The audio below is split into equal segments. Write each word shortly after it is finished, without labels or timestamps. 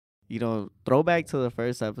throwback to the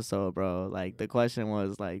first episode, bro. Like, the question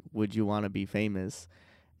was, like, would you want to be famous?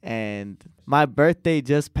 And my birthday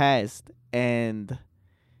just passed, and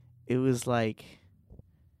it was like,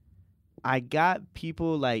 I got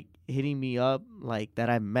people, like, hitting me up, like, that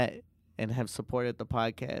I met and have supported the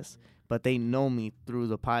podcast, but they know me through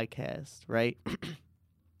the podcast, right?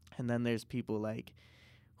 And then there's people, like,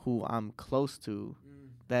 who I'm close to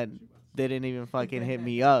that didn't even fucking hit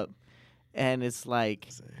me up. And it's like,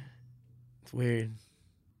 It's weird.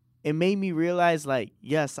 it made me realize, like,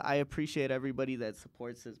 yes, I appreciate everybody that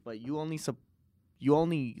supports this, but you only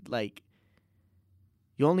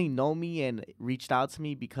know me and reached out to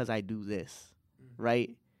me because I do this,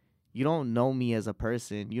 right? You don't know me as a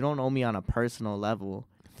person. You don't know me on a personal level.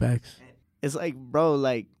 Facts. It's like, bro,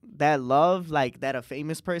 like, that love, like, that a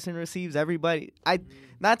famous person receives, everybody.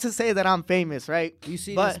 Not to say that I'm famous, right? You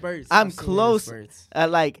see But the spurts. I'm I've seen close. the spurts.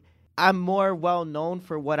 Like, I'm more well known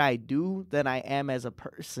for what I do than I am as a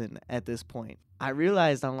person at this point. I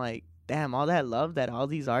realized, I'm like, damn, all that love that all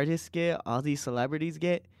these artists get, all these celebrities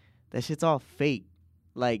get, that shit's all fake.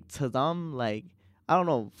 Like, to them, like, I don't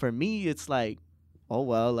know. For me, it's like, oh,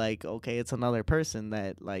 well, like, okay, it's another person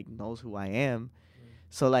that, like, knows who I am.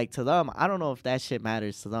 So, like, to them, I don't know if that shit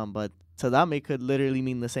matters to them, but to them, it could literally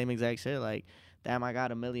mean the same exact shit. Like, damn, I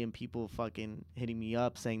got a million people fucking hitting me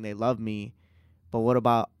up saying they love me, but what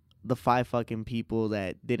about the 5 fucking people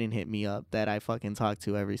that didn't hit me up that I fucking talk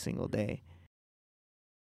to every single day?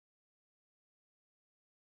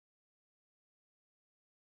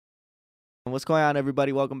 What's going on,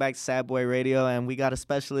 everybody? Welcome back to Sad Boy Radio, and we got a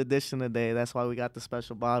special edition today. That's why we got the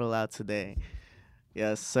special bottle out today.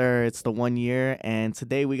 Yes, sir. It's the 1 year, and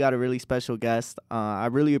today we got a really special guest. I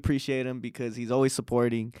really appreciate him because he's always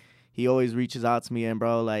supporting. He always reaches out to me, and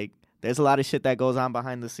bro, like, there's a lot of shit that goes on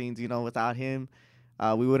behind the scenes. Without him,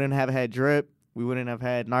 we wouldn't have had Drip. We wouldn't have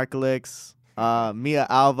had Narcolix, Mia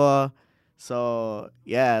Alva. So,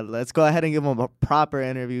 yeah, let's go ahead and give him a proper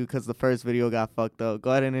interview because the first video got fucked up. Go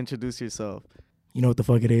ahead and introduce yourself. You know what the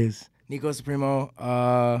fuck it is. Nico Supremo,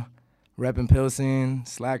 repping Pilsen,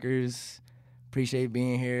 Slackers. Appreciate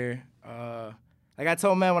being here. Like I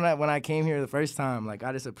told man when I came here the first time, like,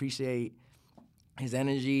 I just appreciate his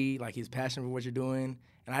energy, like, his passion for what you're doing.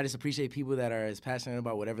 And I just appreciate people that are as passionate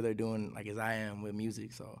about whatever they're doing, like, as I am with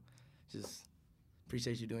music. So just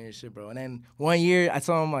appreciate you doing your shit, bro. And then 1 year, I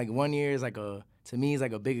told him, like, 1 year is to me, is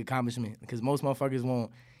like a big accomplishment. Because most motherfuckers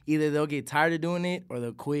won't, either they'll get tired of doing it or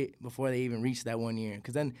they'll quit before they even reach that 1 year.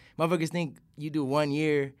 Because then motherfuckers think you do 1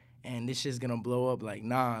 year and this shit's gonna blow up. Like,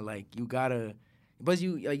 nah, like, you gotta, but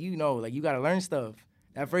you gotta learn stuff.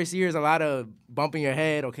 That first year is a lot of bumping your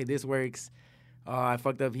head. Okay, this works. I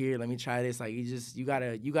fucked up here. Let me try this. Like, you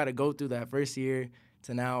gotta go through that first year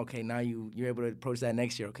to now. Okay, now you're able to approach that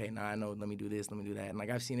next year. Okay, now I know. Let me do this. Let me do that. And, like,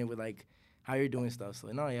 I've seen it with, like, how you're doing stuff. So,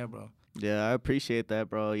 no, yeah, bro. Yeah, I appreciate that,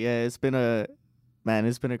 bro. Yeah, it's been a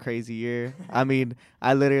crazy year. I mean,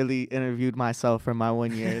 I literally interviewed myself for my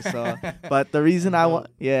 1 year. So, but the reason I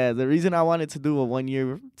wanted to do a 1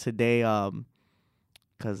 year today,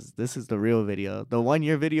 because this is the real video. The 1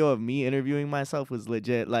 year video of me interviewing myself was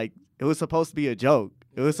legit. Like, it was supposed to be a joke.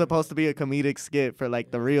 It was supposed to be a comedic skit for, like,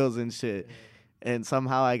 the reels and shit. And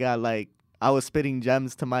somehow I was spitting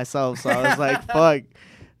gems to myself. So I was like, fuck.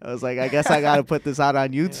 I was like, I guess I got to put this out on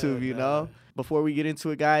YouTube, you know? Before we get into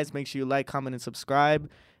it, guys, make sure you like, comment, and subscribe.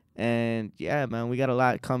 And, yeah, man, we got a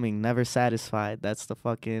lot coming. Never Satisfied. That's the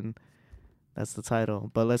title.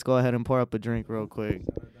 But let's go ahead and pour up a drink real quick.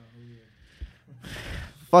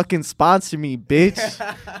 Fucking sponsor me,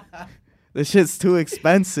 bitch. This shit's too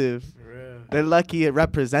expensive. They're lucky it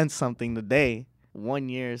represents something today. 1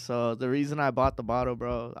 year. So the reason I bought the bottle,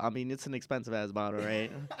 bro, I mean, it's an expensive ass bottle, right?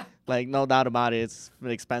 Like, no doubt about it. It's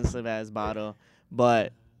an expensive ass bottle.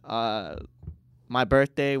 But my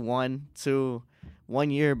birthday, 1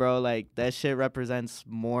 year, bro, like, that shit represents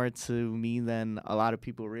more to me than a lot of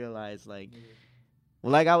people realize. Like,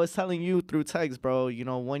 well, like I was telling you through text, bro,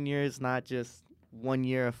 1 year is not just 1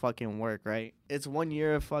 year of fucking work, right? It's 1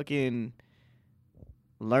 year of fucking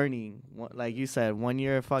learning. Like you said, 1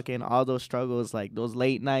 year of fucking all those struggles, like those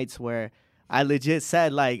late nights where I legit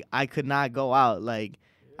said, like, I could not go out. Like,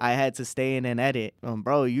 I had to stay in and edit.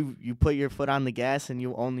 Bro, you put your foot on the gas and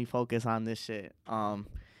you only focus on this shit.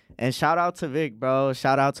 And shout out to Vic, bro.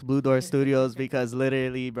 Shout out to Blue Door Studios because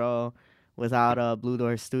literally, bro, without Blue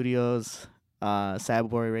Door Studios, Sad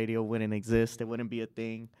Boy Radio wouldn't exist. It wouldn't be a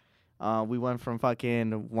thing. We went from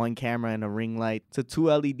fucking 1 camera and a ring light to 2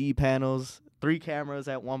 LED panels, 3 cameras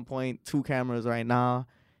at one point, 2 cameras right now,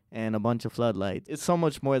 and a bunch of floodlights. It's so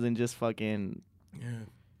much more than just fucking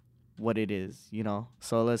what it is,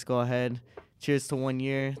 So let's go ahead, Cheers to 1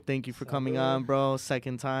 year. Thank you for coming on, bro.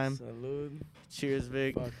 Second time. Salud. Cheers,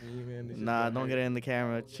 Vic. Fuck me, man. Nah, don't get it in the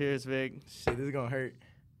camera. Cheers, Vic. Shit, this is gonna hurt.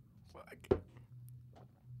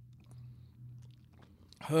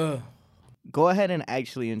 Fuck. Go ahead and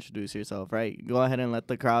actually introduce yourself, right? Go ahead and let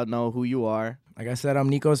the crowd know who you are. Like I said, I'm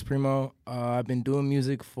Nico Supremo. I've been doing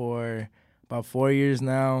music for about 4 years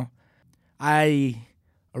now. I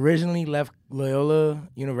originally left Loyola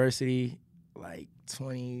University like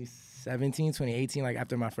 2017, 2018, like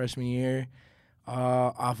after my freshman year,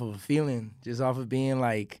 off of a feeling, just off of being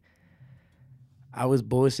like, I was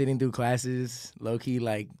bullshitting through classes, low-key,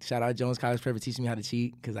 like, shout out Jones College Prep for teaching me how to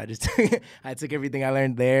cheat, because I just I took everything I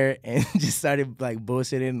learned there and just started, like,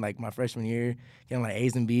 bullshitting, like, my freshman year, getting, like,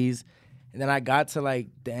 A's and B's. And then I got to, like,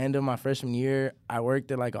 the end of my freshman year, I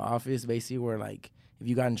worked at, like, an office, basically, where, like, if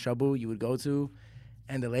you got in trouble, you would go to.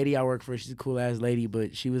 And the lady I work for, she's a cool-ass lady,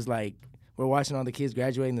 but she was, like, we're watching all the kids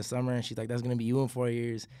graduate in the summer, and she's like, that's going to be you in 4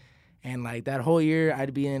 years. And, like, that whole year,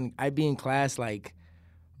 I'd be in class, like,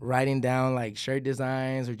 writing down like shirt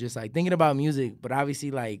designs or just like thinking about music, but obviously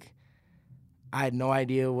like I had no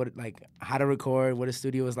idea what like how to record, what a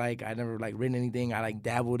studio was like. I'd never like written anything. I like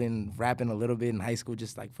dabbled in rapping a little bit in high school,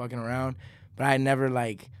 just like fucking around, but I never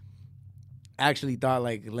like actually thought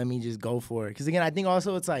like let me just go for it. Because again, I think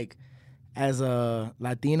also it's like as a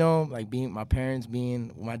Latino, like being my parents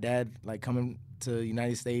being my dad like coming to the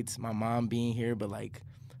United States, my mom being here, but like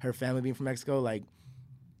her family being from Mexico, like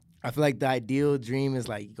I feel like the ideal dream is,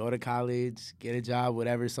 like, go to college, get a job,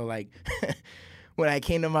 whatever. So, like, when I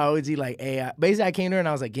came to my OG, like, hey, basically I came to her and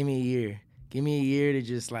I was like, give me a year. Give me a year to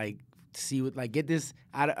just, like, see what, like, get this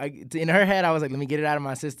out of, in her head, I was like, let me get it out of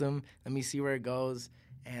my system. Let me see where it goes.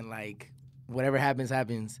 And, like, whatever happens,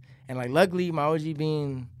 happens. And, like, luckily, my OG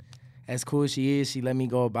being as cool as she is, she let me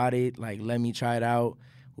go about it, like, let me try it out.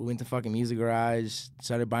 We went to fucking Music Garage,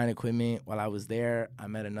 started buying equipment. While I was there, I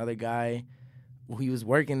met another guy. He was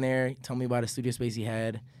working there. He told me about a studio space he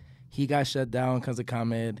had. He got shut down because of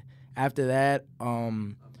ComEd. After that,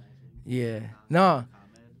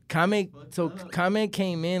 ComEd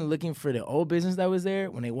came in looking for the old business that was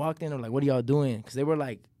there. When they walked in, they were like, what are y'all doing? Because they were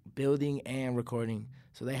like building and recording.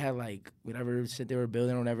 So they had like whatever shit they were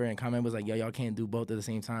building or whatever, and ComEd was like, yo, y'all can't do both at the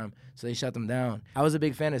same time. So they shut them down. I was a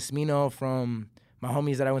big fan of Smino from my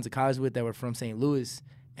homies that I went to college with that were from St. Louis.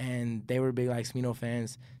 And they were big, like, Smino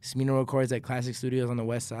fans. Smino records at Classic Studios on the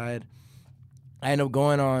west side. I ended up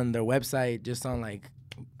going on their website just on, like,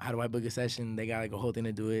 how do I book a session? They got, like, a whole thing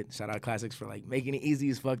to do it. Shout out Classics for, like, making it easy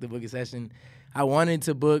as fuck to book a session. I wanted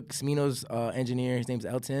to book Smino's engineer. His name's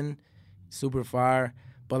Elton. Super far.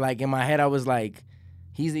 But, like, in my head, I was, like,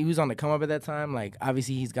 he was on the come-up at that time. Like,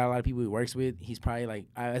 obviously, he's got a lot of people he works with. He's probably, like,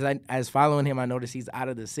 as following him, I noticed he's out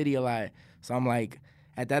of the city a lot. So I'm, like...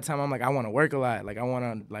 At that time, I'm like, I want to work a lot. Like, I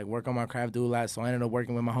want to, like, work on my craft, do a lot. So I ended up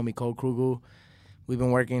working with my homie Cole Krugel. We've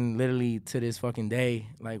been working literally to this fucking day,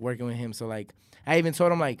 like, working with him. So, like, I even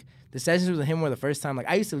told him, like, the sessions with him were the first time. Like,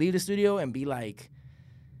 I used to leave the studio and be like,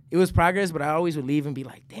 it was progress, but I always would leave and be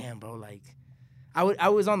like, damn, bro, like, I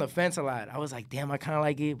was on the fence a lot. I was like, damn, I kind of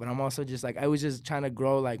like it, but I'm also just, like, I was just trying to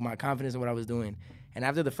grow, like, my confidence in what I was doing. And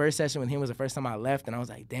after the first session with him was the first time I left, and I was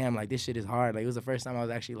like, damn, like, this shit is hard. Like, it was the first time I was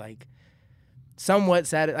actually, like, somewhat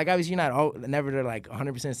satisfied. Like, obviously, you're not never like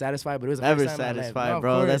 100% satisfied, but it was the never first time satisfied,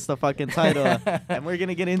 bro. That's the fucking title. And we're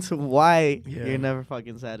gonna get into why you're never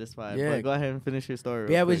fucking satisfied. Yeah. But go ahead and finish your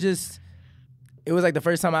story. Yeah, it was like the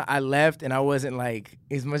first time I left, and I wasn't like,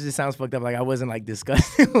 as much as it sounds fucked up, like I wasn't like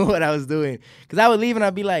disgusted with what I was doing, because I would leave and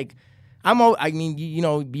I'd be like, I mean, you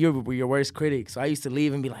know, you're your worst critic. So I used to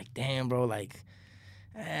leave and be like, damn, bro, like.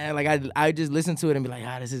 I just listen to it and be like,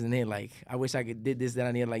 this isn't it. Like, I wish I could did this, that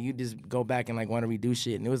I need. Like, you just go back and like want to redo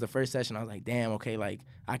shit. And it was the first session. I was like, damn, okay, like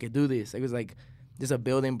I could do this. It was like just a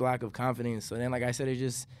building block of confidence. So then, like I said, it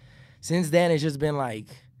just since then it's just been like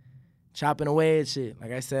chopping away at shit.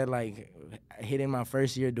 Like I said, like hitting my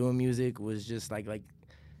first year doing music was just like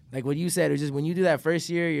what you said. It was just when you do that first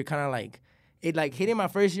year, you're kind of like. It like hitting my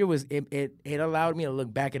first year was it allowed me to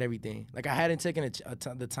look back at everything. Like I hadn't taken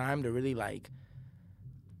the time to really like.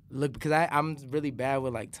 Look, because I'm really bad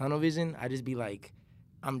with, like, tunnel vision. I just be, like,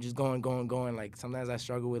 I'm just going. Like, sometimes I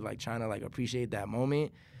struggle with, like, trying to, like, appreciate that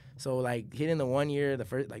moment. So, like, hitting the 1 year,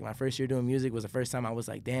 my first year doing music was the first time I was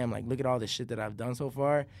like, damn, like, look at all the shit that I've done so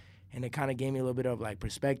far. And it kind of gave me a little bit of, like,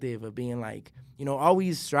 perspective of being, like, you know,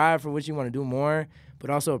 always strive for what you want to do more, but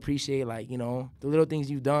also appreciate, like, you know, the little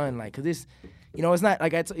things you've done. Like, because this, you know, it's not,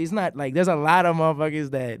 like, there's a lot of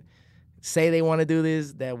motherfuckers that say they want to do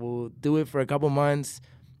this, that will do it for a couple months.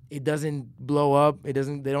 It doesn't blow up. They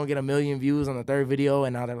don't get 1 million views on the third video,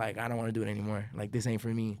 and now they're like, I don't want to do it anymore. Like, this ain't for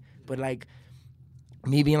me. But, like,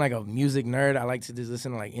 me being like a music nerd, I like to just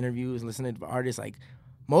listen to like interviews, listen to artists. Like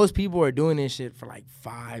most people are doing this shit for like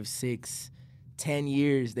 5, 6, 10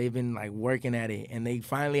 years. They've been like working at it, and they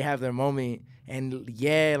finally have their moment. And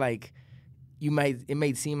yeah, like it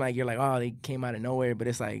may seem like you're like, oh, they came out of nowhere, but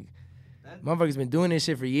it's like motherfuckers been doing this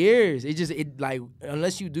shit for years. It like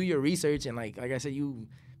unless you do your research and like I said, you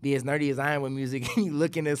be as nerdy as I am with music and you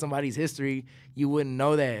look into somebody's history, you wouldn't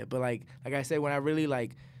know that. But like I said, when I really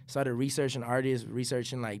like started researching artists,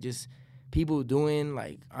 researching like just people doing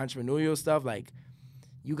like entrepreneurial stuff, like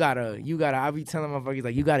you gotta I be telling motherfuckers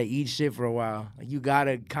like you gotta eat shit for a while. Like you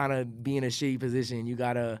gotta kind of be in a shitty position. You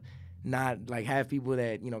gotta not like have people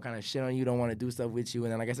that, you know, kind of shit on you, don't want to do stuff with you.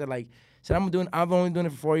 And then like I said, like I've only doing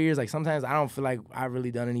it for 4 years. Like sometimes I don't feel like I've really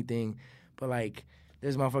done anything, but like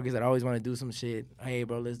there's motherfuckers that always want to do some shit. Hey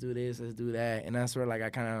bro, let's do this, let's do that. And that's where like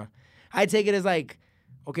I take it as like,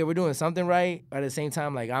 okay, we're doing something right, but at the same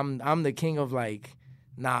time, like I'm the king of like,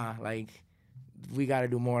 nah, like we gotta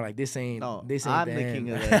do more. Like this ain't I'm the king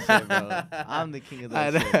of that shit, bro. I'm the king of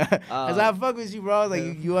that shit. Cause I fuck with you, bro.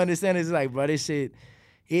 Like you understand, it's like, bro, this shit.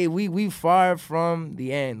 We far from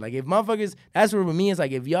the end. Like if motherfuckers, that's where with me it's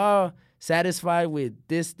like if y'all satisfied with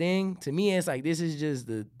this thing, to me it's like this is just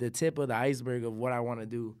the tip of the iceberg of what I want to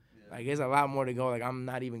do. Yeah. Like there's a lot more to go. Like I'm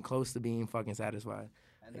not even close to being fucking satisfied.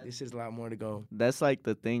 Like this is a lot more to go. That's like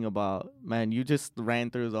the thing about, man, you just ran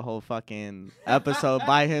through the whole fucking episode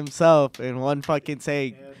by himself in one fucking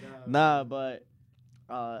take. Nah, but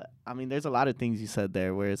I mean, there's a lot of things you said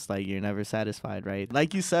there where it's like you're never satisfied, right?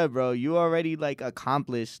 Like you said, bro, you already like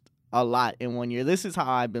accomplished a lot in 1 year. This is how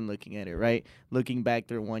I've been looking at it, right? Looking back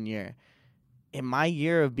through 1 year. In my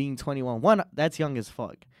year of being 21, one, that's young as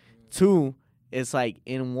fuck. Two, it's like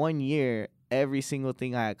in 1 year, every single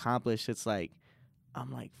thing I accomplished, it's like,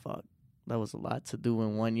 I'm like, fuck, that was a lot to do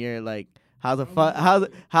in 1 year. Like, how the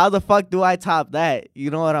fuck do I top that? You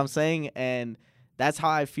know what I'm saying? And that's how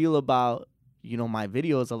I feel about, you know, my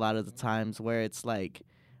videos a lot of the times where it's like,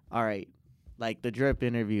 all right, like the Drip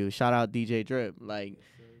interview, shout out DJ Drip. Like,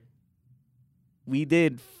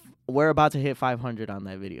 we're about to hit 500 on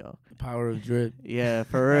that video. The power of Drip. Yeah,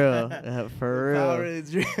 for real. For real. Power of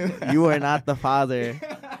Drip. You are not the father.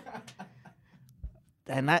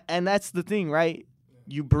 And that's the thing, right?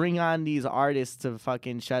 You bring on these artists to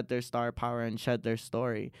fucking shed their star power and shed their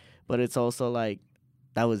story. But it's also like,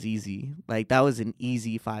 that was easy. Like, that was an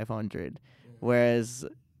easy 500. Whereas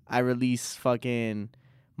I release fucking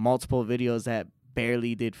multiple videos that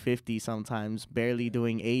barely did 50 sometimes, barely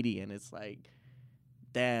doing 80. And it's like,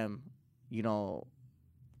 damn, you know,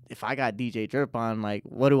 if I got DJ Drip on, like,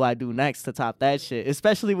 what do I do next to top that shit?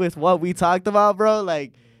 Especially with what we talked about, bro.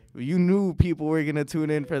 Like, you knew people were going to tune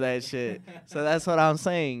in for that shit. So that's what I'm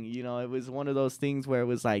saying. You know, it was one of those things where it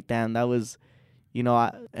was like, damn, that was, you know,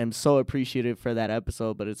 I am so appreciative for that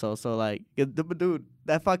episode. But it's also like, dude,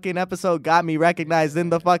 that fucking episode got me recognized in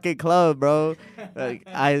the fucking club, bro. Like,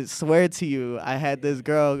 I swear to you, I had this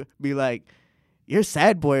girl be like, you're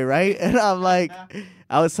Sad Boy, right? And I'm like,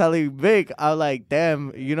 I was telling Vic, I was like,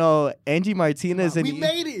 damn, you know, Angie Martinez. And we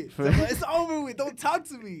made it. It's over with. Don't talk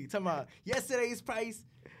to me. Talking about yesterday's price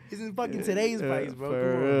isn't fucking today's price, bro.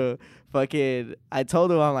 For real. Fucking, I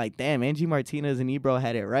told him, I'm like, damn, Angie Martinez and Ebro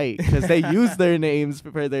had it right. Because they use their names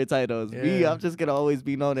for their titles. Yeah. Me, I'm just going to always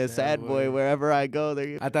be known as Sad Boy wherever I go.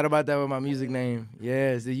 I thought about that with my music name.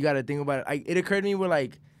 Yes, you got to think about it. It occurred to me with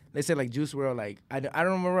like, they said like Juice WRLD, like I don't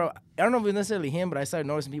remember. I don't know if it's necessarily him, but I started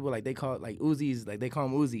noticing people like they call it like Uzis, like they call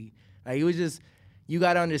him Uzi. Like it was just, you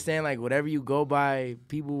gotta understand like whatever you go by,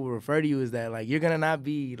 people will refer to you as that. Like you're gonna not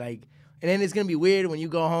be like, and then it's gonna be weird when you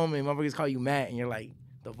go home and motherfuckers call you Matt and you're like,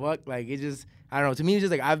 the fuck? Like it just, I don't know. To me, it's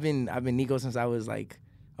just like I've been Nico since I was like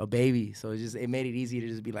a baby, so it made it easy to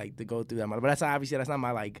just be like to go through that. But that's obviously that's not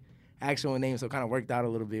my like actual name, so it kind of worked out a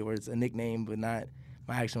little bit where it's a nickname but not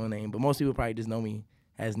my actual name. But most people probably just know me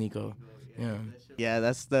as Nico. Yeah,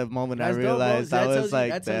 that's the moment I realized. Dope, I was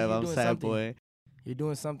like, damn, I'm Sad Boy. You're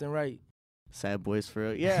doing something right. Sad Boys for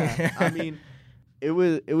real. Yeah, I mean, it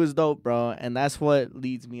was dope, bro. And that's what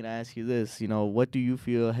leads me to ask you this. You know, what do you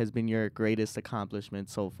feel has been your greatest accomplishment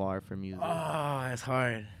so far for music? Oh, that's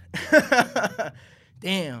hard.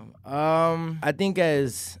 Damn. I think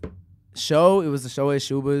as it was the show at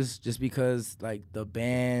Shuba's just because, like, the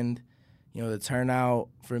band, you know, the turnout,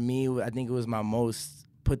 for me, I think it was my most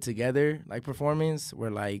put together like performance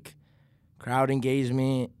where like crowd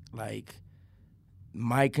engagement, like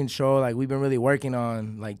mic control, like we've been really working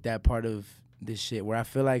on like that part of this shit where I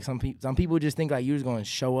feel like some people just think like you're just gonna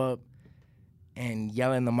show up and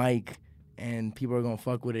yell in the mic and people are gonna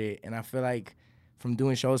fuck with it. And I feel like from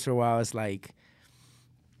doing shows for a while, it's like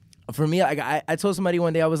For me, like I told somebody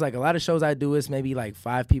one day, I was like, a lot of shows I do is maybe like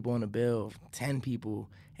 5 people on the bill, 10 people,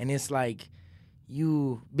 and it's like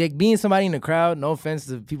you being somebody in the crowd. No offense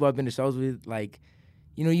to people I've been to shows with, like,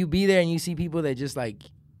 you know, you be there and you see people that just like,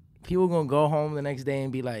 people gonna go home the next day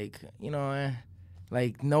and be like, you know,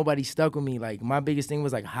 like nobody stuck with me. Like my biggest thing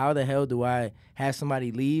was like, how the hell do I have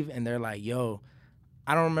somebody leave and they're like, yo,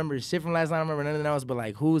 I don't remember shit from last night. I don't remember nothing else, but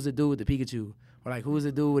like, who's the dude with the Pikachu? Or like, who's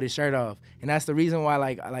the dude with his shirt off? And that's the reason why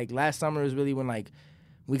like last summer was really when like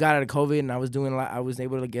we got out of COVID and I was doing a lot. I was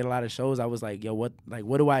able to get a lot of shows. I was like, yo, what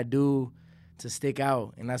do I do to stick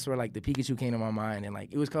out? And that's where like the Pikachu came to my mind. And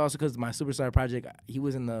like it was also because my Superstar project, he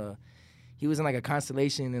was in like a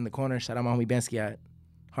constellation in the corner. Shout out my homie Bensky,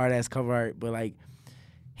 hard ass cover art. But like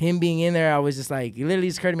him being in there, I was just like, it literally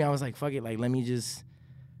just occurred to me. I was like, fuck it, like let me just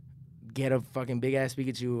get a fucking big ass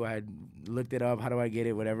Pikachu. I looked it up. How do I get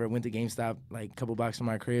it? Whatever. Went to GameStop, like a couple blocks from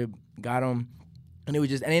my crib, got them, and it was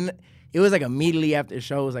just. And then it was like immediately after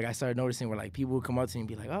shows, like I started noticing where like people would come up to me and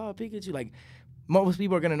be like, "Oh, Pikachu!" Like most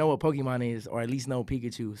people are gonna know what Pokemon is, or at least know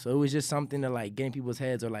Pikachu. So it was just something to like get in people's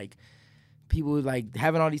heads, or like people like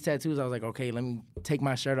having all these tattoos. I was like, okay, let me take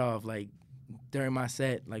my shirt off like during my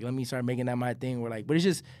set. Like let me start making that my thing. Where like, but it's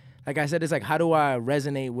just like I said, it's like how do I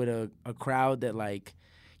resonate with a crowd that like.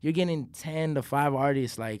 You're getting 10 to 5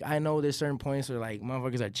 artists. Like, I know there's certain points where, like,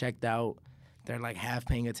 motherfuckers are checked out. They're, like, half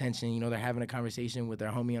paying attention. You know, they're having a conversation with their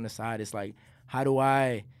homie on the side. It's like, how do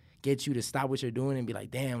I get you to stop what you're doing and be like,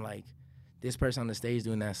 damn, like, this person on the stage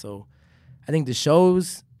doing that? So I think the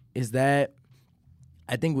shows is that.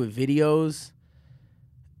 I think with videos,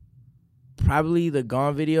 probably the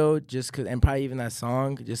Gone video, just because, and probably even that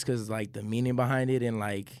song, just because, like, the meaning behind it and,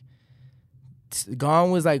 like,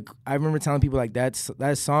 Gone was like, I remember telling people like that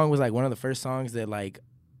song was like one of the first songs that like,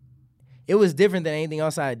 it was different than anything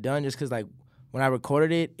else I had done just because like when I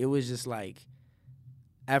recorded it, it was just like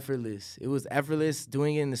effortless. It was effortless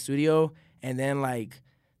doing it in the studio, and then like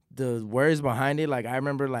the words behind it, like I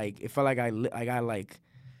remember like it felt like I got like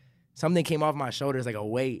something came off my shoulders like a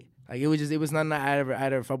weight. Like it was nothing I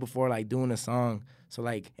ever felt before like doing a song. So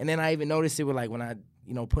like, and then I even noticed it with like when I,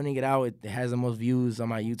 you know, putting it out, it has the most views on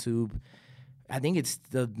my YouTube. I think it's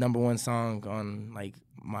the #1 song on like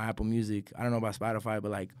my Apple Music. I don't know about Spotify, but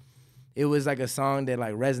like it was like a song that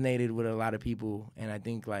like resonated with a lot of people, and I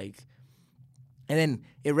think like, and then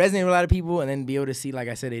it resonated with a lot of people, and then be able to see, like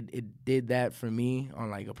I said, it did that for me on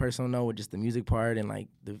like a personal note with just the music part and like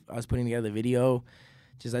us putting together the video.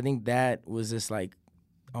 Just I think that was just like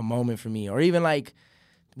a moment for me, or even like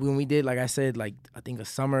when we did, like I said, like I think a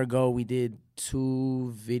summer ago we did a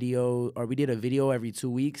video every 2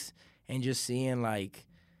 weeks. And just seeing, like,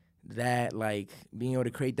 that, like, being able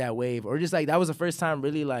to create that wave. Or just, like, that was the first time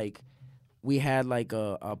really, like, we had, like,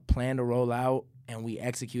 a plan to roll out and we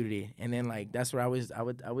executed it. And then, like, that's where I would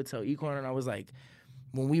tell Ecorn, and I was, like,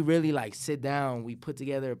 when we really, like, sit down, we put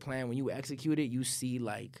together a plan. When you execute it, you see,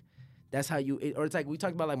 like, that's how or it's, like, we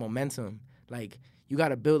talked about, like, momentum. Like, you got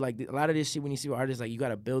to build, like, a lot of this shit when you see artists, like, you got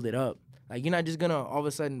to build it up. Like, you're not just going to all of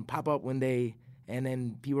a sudden pop up one day and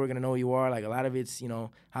then people are going to know who you are. Like, a lot of it's, you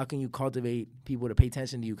know, how can you cultivate people to pay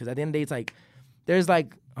attention to you? Because at the end of the day, it's like, there's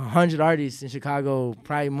like 100 artists in Chicago,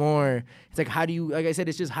 probably more. It's like, how do you, like I said,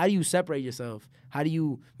 it's just how do you separate yourself? How do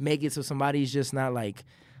you make it so somebody's just not like,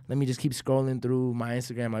 let me just keep scrolling through my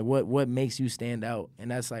Instagram? Like, what makes you stand out?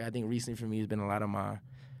 And that's like, I think recently for me has been a lot of my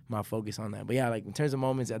focus on that. But yeah, like in terms of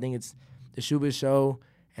moments, I think it's the Schubert show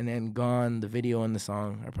and then Gone, the video and the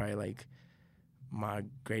song are probably like my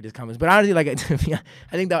greatest comments. But honestly, like I think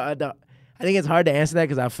I think it's hard to answer that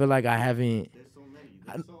because I feel like I haven't.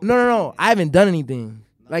 No. I haven't done anything.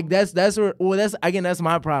 Like that's where. Well, that's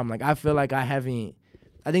my problem. Like I feel like I haven't.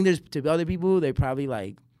 I think there's to other people they probably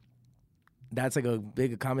like. That's like a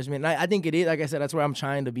big accomplishment. And I think it is. Like I said, that's where I'm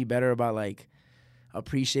trying to be better about like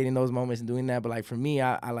appreciating those moments and doing that. But like for me,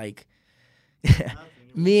 I like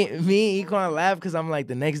me and Equan laugh because I'm like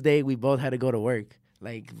the next day we both had to go to work.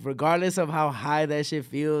 Like, regardless of how high that shit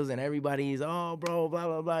feels and everybody's, oh, bro, blah,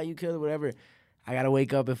 blah, blah, you killed it, whatever. I got to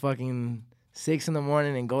wake up at fucking 6 in the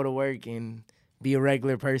morning and go to work and be a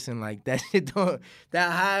regular person. Like, that shit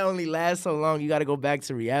that high only lasts so long. You got to go back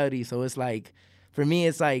to reality. So it's like, for me,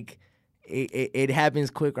 it's like, it happens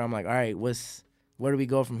quicker. I'm like, all right, where do we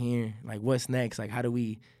go from here? Like, what's next? Like, how do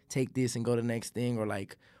we take this and go to the next thing? Or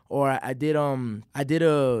like, I did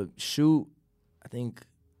a shoot, I think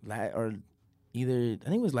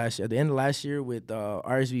it was last year, at the end of last year with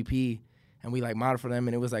RSVP, and we like modeled for them,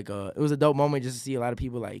 and it was a dope moment just to see a lot of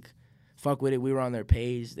people like fuck with it. We were on their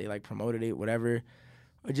page, they like promoted it, whatever.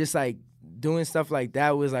 Or just like doing stuff like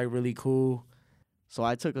that was like really cool. So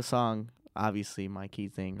I took a song obviously my key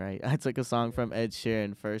thing, right? I took a song from Ed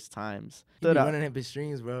Sheeran, First Times. You be running up his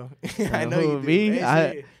streams, bro. I know who, you do. me?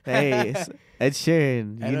 Ed Sheeran. Ed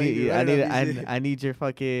Sheeran. I know you be running up his shit. I need your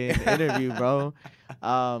fucking interview, bro.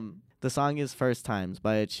 The song is First Times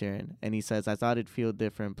by Ed Sheeran, and he says, "I thought it'd feel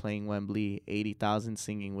different playing Wembley, 80,000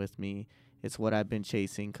 singing with me. It's what I've been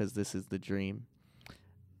chasing, 'cause this is the dream."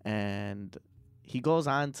 And he goes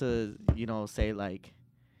on to, say, like,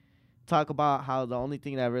 talk about how the only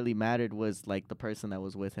thing that really mattered was, like, the person that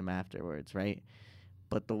was with him afterwards, right?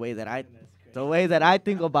 But the way that I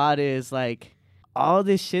think about it is, like, all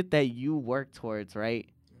this shit that you work towards, right?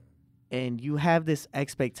 And you have this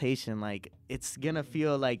expectation, like, it's gonna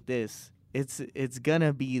feel like this. It's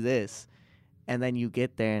gonna be this. And then you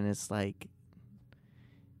get there and it's like,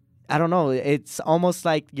 I don't know. It's almost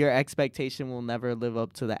like your expectation will never live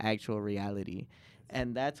up to the actual reality.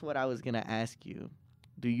 And that's what I was gonna ask you.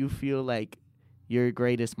 Do you feel like your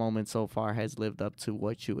greatest moment so far has lived up to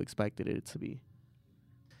what you expected it to be?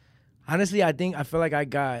 Honestly, I feel like I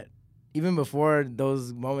got, even before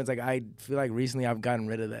those moments, like, I feel like recently I've gotten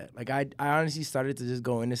rid of that. Like, I honestly started to just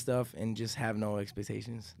go into stuff and just have no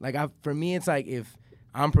expectations. Like, for me, it's like, if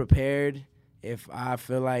I'm prepared, if I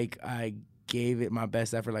feel like I gave it my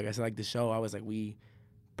best effort, like I said, like the show, I was like, we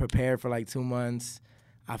prepared for like 2 months.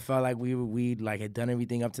 I felt like we like had done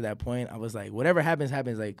everything up to that point. I was like, whatever happens,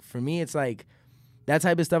 happens. Like, for me, it's like, that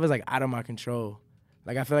type of stuff is like out of my control.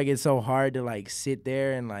 Like, I feel like it's so hard to like sit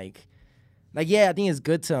there and like, yeah, I think it's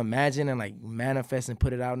good to imagine and, like, manifest and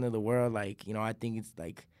put it out into the world. Like, I think it's,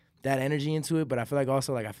 like, that energy into it. But I feel like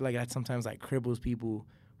also, like, that sometimes, like, cripples people.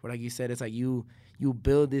 Where, like you said, it's like you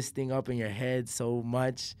build this thing up in your head so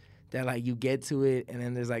much that, like, you get to it. And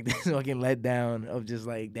then there's, like, this fucking letdown of just,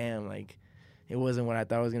 like, damn, like, it wasn't what I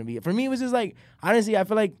thought it was going to be. For me, it was just, like, honestly, I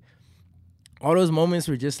feel like all those moments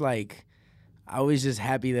were just, like, I was just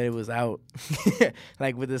happy that it was out.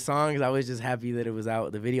 Like, with the songs, I was just happy that it was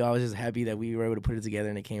out. The video, I was just happy that we were able to put it together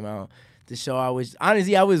and it came out. The show, I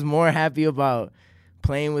was more happy about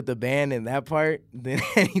playing with the band and that part than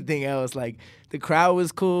anything else. Like, the crowd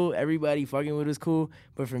was cool. Everybody fucking with was cool.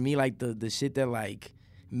 But for me, like, the shit that, like,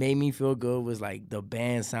 made me feel good was, like, the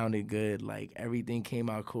band sounded good. Like, everything came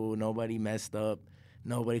out cool. Nobody messed up.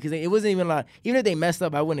 Nobody. Because it wasn't even, like, even if they messed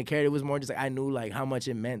up, I wouldn't have cared. It was more just, like, I knew, like, how much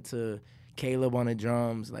it meant to Caleb on the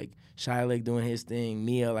drums, like Shylake doing his thing,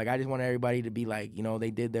 Mia. Like, I just want everybody to be like, they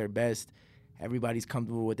did their best. Everybody's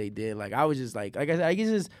comfortable with what they did. Like, I was just like I said, I guess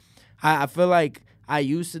just I feel like I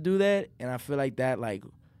used to do that, and I feel like that like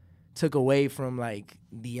took away from like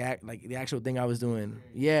the actual thing I was doing.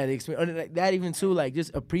 Yeah, the experience. That even too, like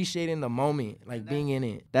just appreciating the moment, like being in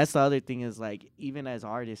it. That's the other thing is like even as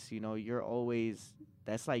artists, you're always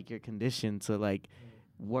that's like your condition to like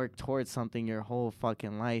work towards something your whole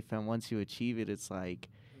fucking life, and once you achieve it, it's like,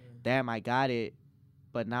 damn, I got it,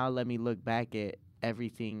 but now let me look back at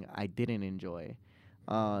everything I didn't enjoy.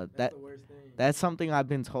 That's the worst thing. That's something I've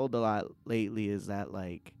been told a lot lately, is that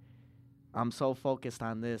like I'm so focused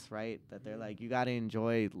on this, right, that they're like, you gotta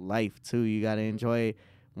enjoy life too. You gotta enjoy,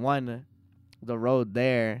 one, the road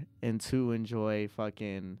there, and two, enjoy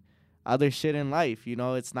fucking other shit in life.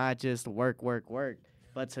 It's not just work.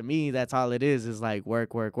 But to me, that's all it is like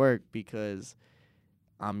work, because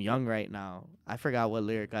I'm young right now. I forgot what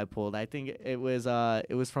lyric I pulled. I think it was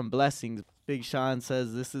from Blessings. Big Sean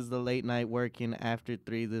says, "This is the late night working after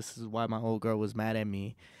 3. This is why my old girl was mad at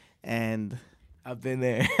me." And I've been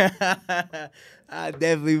there. I've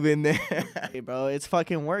definitely been there. Hey, bro, it's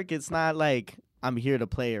fucking work. It's not like I'm here to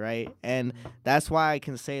play, right? And that's why I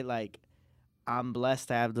can say, like, I'm blessed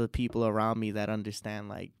to have the people around me that understand,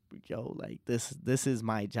 like, yo, like, this is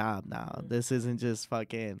my job now. This isn't just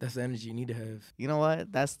fucking. That's the energy you need to have. You know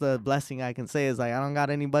what? That's the blessing I can say, is like, I don't got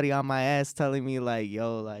anybody on my ass telling me like,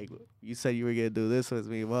 yo, like, you said you were gonna do this with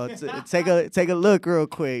me. Well, take a look real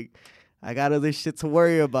quick. I got other shit to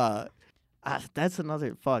worry about. That's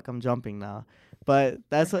another fuck. I'm jumping now, but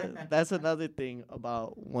that's another thing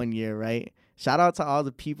about 1 year, right? Shout out to all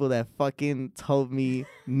the people that fucking told me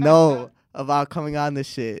no about coming on this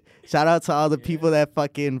shit. Shout out to all the people that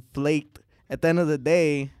fucking flaked. At the end of the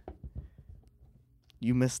day,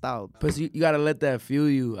 you missed out. But you gotta let that fuel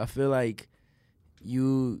you. I feel like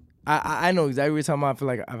I know exactly what you're talking about. I feel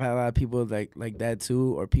like I've had a lot of people like that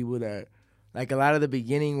too, or people that, like, a lot of the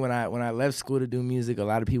beginning when I left school to do music, a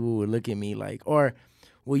lot of people would look at me like, or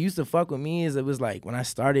what used to fuck with me is it was like when I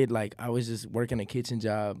started, like, I was just working a kitchen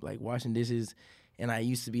job, like washing dishes. And I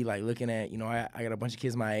used to be, like, looking at, I got a bunch of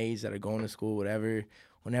kids my age that are going to school, whatever.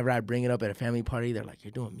 Whenever I bring it up at a family party, they're like,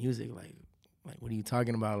 you're doing music. Like what are you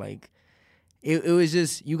talking about? Like, it was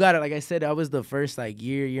just, you gotta, like I said, that was the first like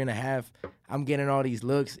year and a half. I'm getting all these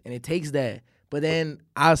looks, and it takes that. But then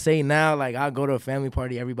I'll say now, like, I'll go to a family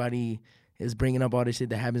party, everybody is bringing up all the shit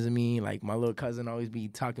that happens to me. Like, my little cousin always be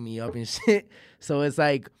talking me up and shit. So it's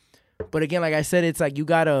like, but again, like I said, it's like you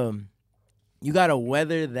gotta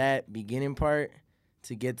weather that beginning part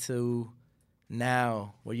to get to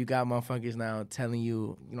now where you got motherfuckers now telling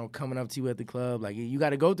you, you know, coming up to you at the club. Like, you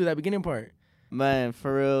gotta go through that beginning part. Man,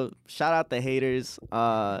 for real, shout out the haters.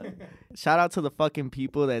 Shout out to the fucking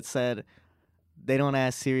people that said they don't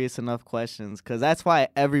ask serious enough questions, because that's why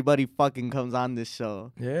everybody fucking comes on this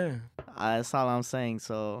show. Yeah. That's all I'm saying.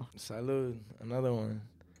 So Salud. Another one.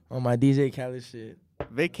 On my DJ Khaled shit.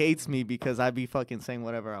 Vic hates me because I be fucking saying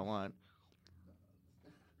whatever I want.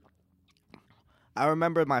 I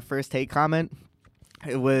remember my first hate comment.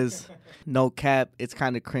 It was, no cap, it's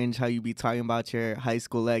kind of cringe how you be talking about your high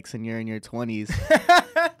school ex and you're in your 20s.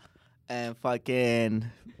 And fucking,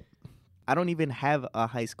 I don't even have a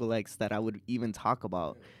high school ex that I would even talk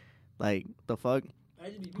about. Like, the fuck?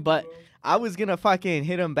 But I was gonna fucking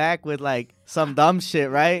hit him back with, like, some dumb shit,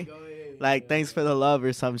 right? Like, thanks for the love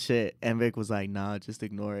or some shit. And Vic was like, nah, just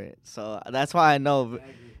ignore it. So that's why I know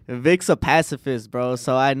Vic's a pacifist, bro.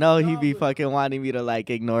 So I know he be fucking wanting me to, like,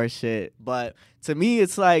 ignore shit. But to me,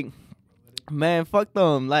 it's like, man, fuck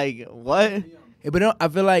them. Like, what? Yeah, but no, I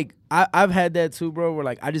feel like I've had that too, bro, where,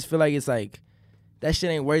 like, I just feel like it's like, that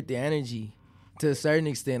shit ain't worth the energy to a certain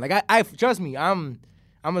extent. Like, I trust me, I'm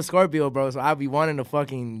a Scorpio, bro, so I be wanting to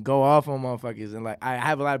fucking go off on motherfuckers. And, like, I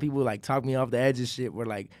have a lot of people, like, talk me off the edge of shit where,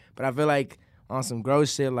 like, but I feel like on some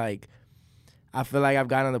gross shit, like, I feel like I've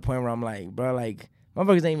gotten to the point where I'm like, bro, like,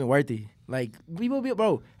 motherfuckers ain't even worth it. Like, people be,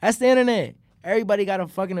 bro, that's the internet. Everybody got a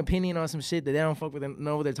fucking opinion on some shit that they don't fuck with,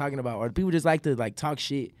 know what they're talking about. Or people just like to, like, talk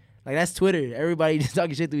shit. Like, that's Twitter. Everybody just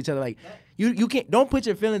talking shit to each other. Like, you can't, don't put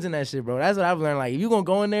your feelings in that shit, bro. That's what I've learned. Like, if you gonna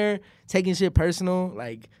go in there taking shit personal,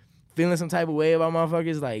 like, feeling some type of way about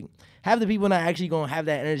motherfuckers, like, have the people not actually gonna have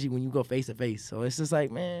that energy when you go face to face. So it's just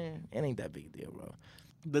like, man, it ain't that big a deal, bro.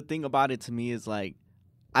 The thing about it to me is, like,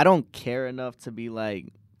 I don't care enough to be,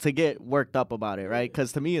 like, to get worked up about it, right?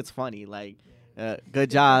 Because to me, it's funny. Like, good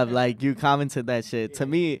job. Like, you commented that shit. To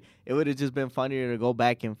me, it would have just been funnier to go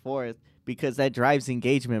back and forth because that drives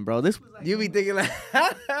engagement, bro. This was like, You be thinking like,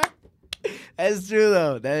 that's true,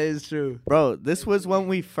 though. That is true. bro, this was when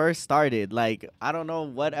we first started. Like, I don't know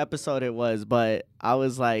what episode it was, but I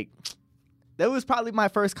was like, that was probably my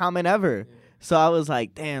first comment ever. So I was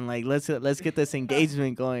like, damn, like, let's get this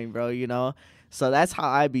engagement going, bro, you know? So that's how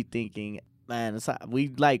I be thinking. Man, we,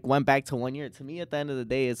 like, went back to 1 year. To me, at the end of the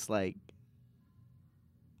day, it's like,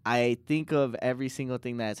 I think of every single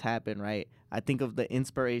thing that's happened, right? I think of the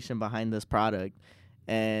inspiration behind this product.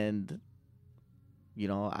 And, you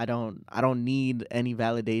know, I don't need any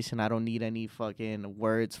validation. I don't need any fucking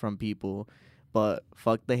words from people. But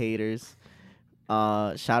fuck the haters.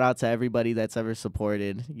 Shout out to everybody that's ever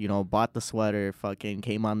supported, you know, bought the sweater, fucking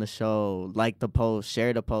came on the show, liked the post,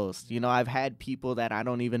 shared the post. You know, I've had people that I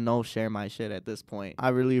don't even know share my shit at this point. I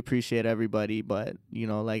really appreciate everybody, but, you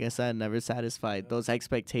know, like I said, never satisfied. Those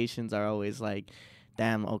expectations are always like,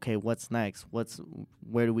 damn, okay, what's next?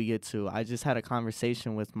 Where do we get to? I just had a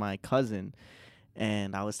conversation with my cousin,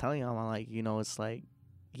 and I was telling him, I'm like, you know, it's like,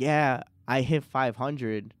 yeah, I hit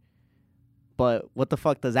 500, but what the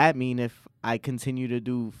fuck does that mean if I continue to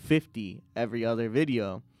do 50 every other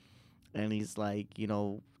video? And he's like, you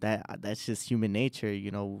know, that's just human nature.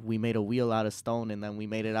 You know, we made a wheel out of stone, and then we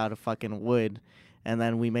made it out of fucking wood, and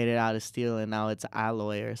then we made it out of steel, and now it's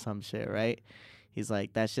alloy or some shit, right? He's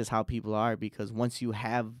like, that's just how people are, because once you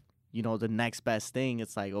have, you know, the next best thing,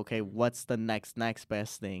 it's like, okay, what's the next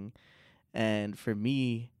best thing? And for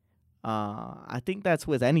me, I think that's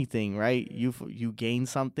with anything, right? You gain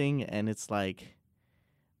something, and it's like,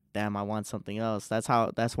 damn, I want something else. That's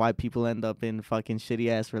why people end up in fucking shitty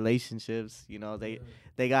ass relationships. You know, they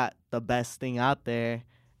got the best thing out there,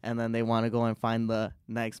 and then they want to go and find the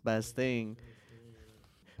next best thing.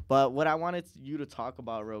 But what I wanted you to talk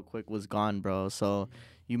about real quick was Gone, bro. So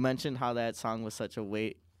you mentioned how that song was such a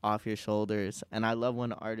weight off your shoulders, and I love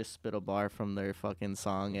when artists spit a bar from their fucking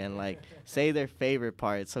song and, like, say their favorite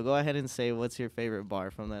part. So go ahead and say, what's your favorite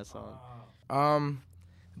bar from that song?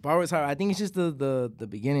 Bar was hard. I think it's just the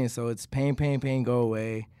beginning. So it's pain, pain, pain, go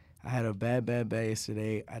away. I had a bad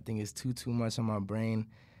yesterday. I think it's too much on my brain.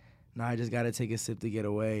 Now I just gotta take a sip to get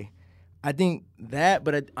away. I think that,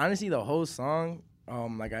 but honestly, the whole song,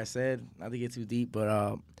 like I said, not to get too deep,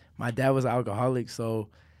 but my dad was an alcoholic, so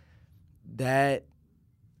that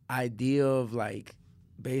idea of, like,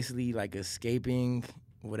 basically, like, escaping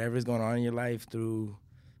whatever's going on in your life through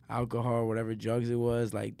alcohol, whatever drugs it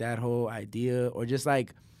was, like that whole idea, or just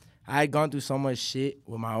like I had gone through so much shit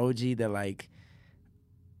with my OG that like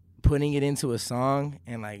putting it into a song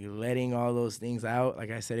and like letting all those things out,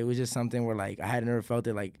 like I said, it was just something where like I had never felt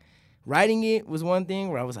it. Like writing it was one thing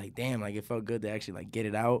where I was like, damn, like it felt good to actually like get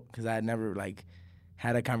it out, because I had never like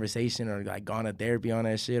had a conversation or like gone to therapy on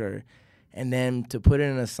that shit, or and then to put it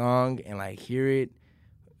in a song and like hear it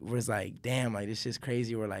was like, damn, like this shit's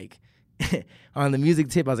crazy. Where like on the music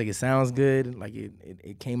tip, I was like, it sounds good, like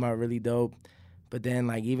it came out really dope. But then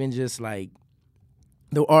like even just like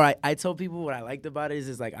I told people what I liked about it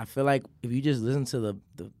is like I feel like if you just listen to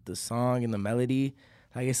the song and the melody,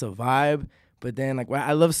 like it's a vibe. But then like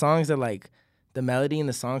I love songs that like the melody and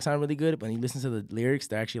the song sound really good, but when you listen to the lyrics,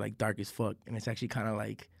 they're actually like dark as fuck, and it's actually kind of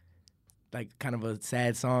like kind of a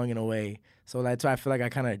sad song in a way. So that's why I feel like I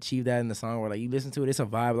kind of achieved that in the song, where like you listen to it, it's a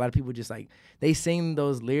vibe. A lot of people just like they sing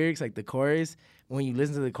those lyrics like the chorus. When you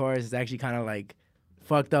listen to the chorus, it's actually kind of like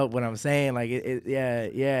fucked up what I'm saying. Like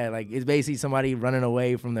yeah, like it's basically somebody running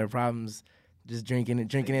away from their problems, just drinking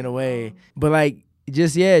it away. But like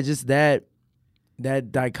just that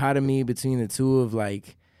dichotomy between the two of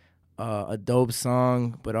like a dope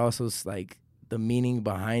song, but also like the meaning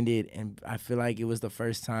behind it. And I feel like it was the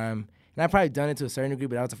first time, and I've probably done it to a certain degree,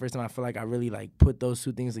 but that was the first time I feel like I really like put those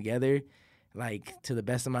two things together, like to the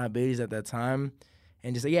best of my abilities at that time.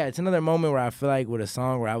 And just it's another moment where I feel like with a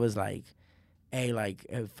song where I was like, hey, like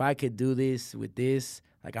if I could do this with this,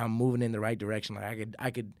 like I'm moving in the right direction. Like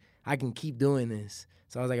I can keep doing this.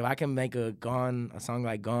 So I was like, if I can make a song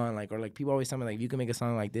like Gone, like, or like people always tell me like, if you can make a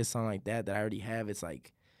song like this, song like that I already have, it's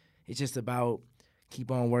like, it's just about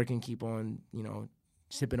keep on working, keep on,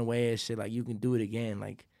 chipping away at shit. Like you can do it again.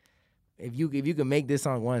 Like if you can make this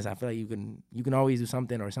song once, I feel like you can always do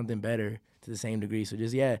something or something better to the same degree. So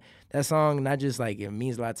just that song, not just like it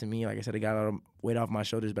means a lot to me. Like I said, it got a lot of weight off my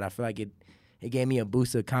shoulders, but I feel like it gave me a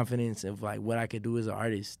boost of confidence of like what I could do as an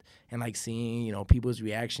artist, and like seeing people's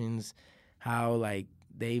reactions, how like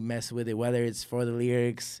they mess with it, whether it's for the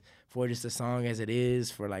lyrics, for just the song as it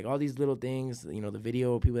is, for like all these little things, the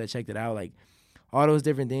video, people that checked it out, like all those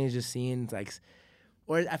different things, just seeing like,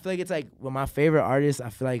 or I feel like it's like with my favorite artists, I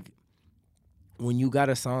feel like when you got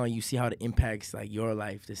a song, you see how it impacts like your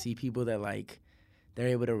life, to see people that like they're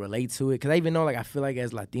able to relate to it. Cause I even know, like, I feel like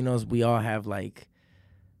as Latinos, we all have like,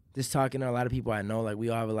 just talking to a lot of people I know, like we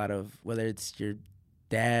all have a lot of, whether it's your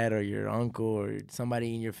dad or your uncle or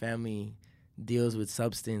somebody in your family deals with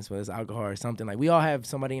substance, whether it's alcohol or something. Like we all have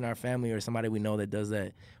somebody in our family or somebody we know that does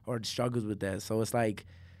that or struggles with that. So it's like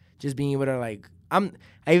just being able to like, I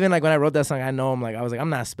even like when I wrote that song, I was like, I'm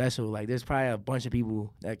not special. Like there's probably a bunch of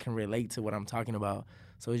people that can relate to what I'm talking about.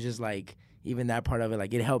 So it's just like, even that part of it,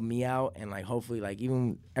 like it helped me out. And like, hopefully like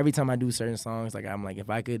even every time I do certain songs, like I'm like, if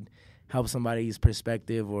I could help somebody's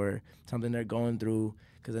perspective or something they're going through,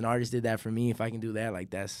 because an artist did that for me, if I can do that, like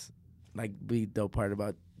that's like the dope part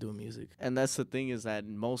about doing music. And that's the thing, is that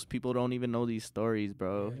most people don't even know these stories,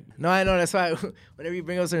 bro. No, I know. That's why whenever you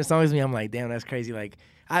bring up certain songs to me, I'm like, damn, that's crazy. Like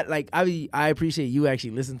I appreciate you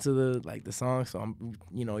actually listen to the song, so I'm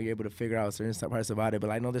you're able to figure out certain parts about it. But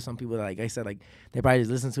I know there's some people that, like I said, like they probably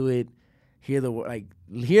just listen to it, hear the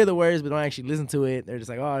words, but don't actually listen to it. They're just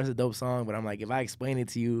like, oh, it's a dope song. But I'm like, if I explain it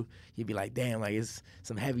to you, you'd be like, damn, like it's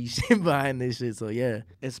some heavy shit behind this shit. So yeah,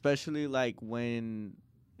 especially like when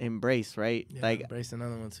Embrace, right? Yeah, like Embrace,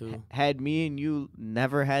 another one too. Had me and you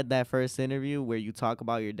never had that first interview where you talk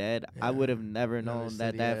about your dad, I would have never known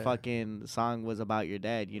that fucking song was about your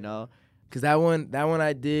dad, Cause that one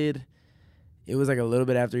I did, it was like a little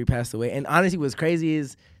bit after he passed away. And honestly, what's crazy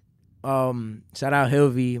is, shout out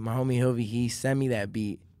Hilvy, my homie Hilvy, he sent me that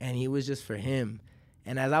beat and he was just for him.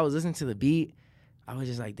 And as I was listening to the beat, I was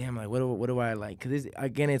just like, damn, like, what do I like? Because,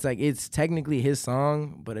 again, it's like, it's technically his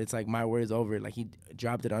song, but it's like my words over it. Like, he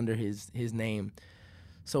dropped it under his name.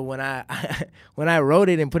 So when I when I wrote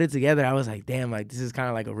it and put it together, I was like, damn, like, this is kind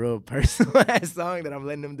of like a real personal ass song that I'm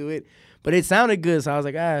letting him do it. But it sounded good, so I was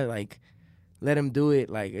like, like, let him do it.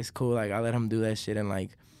 Like, it's cool. Like, I'll let him do that shit. And,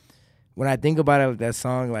 like, when I think about it, like, that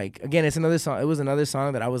song, like, again, it's another song. It was another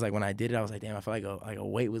song that I was like, when I did it, I was like, damn, I felt like a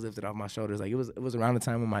weight was lifted off my shoulders. Like, it was around the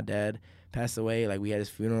time when my dad passed away. Like, we had his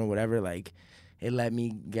funeral or whatever. Like, it let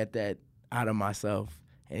me get that out of myself.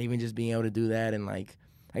 And even just being able to do that, and like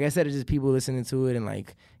I said, it's just people listening to it. And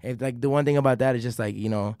like, if like the one thing about that is just like,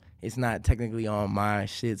 it's not technically on my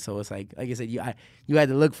shit. So it's like I said, you had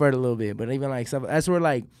to look for it a little bit. But even like stuff, that's where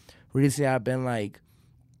like recently I've been like,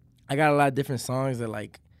 I got a lot of different songs that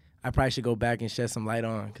like I probably should go back and shed some light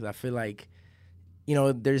on, because I feel like,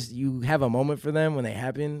 you have a moment for them when they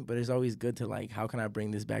happen, but it's always good to like, how can I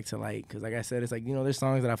bring this back to light? Because like I said, it's like, there's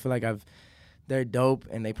songs that I feel like they're dope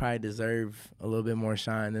and they probably deserve a little bit more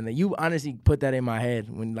shine. And you honestly put that in my head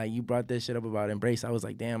when like you brought this shit up about Embrace. I was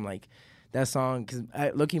like, damn, like that song. Cause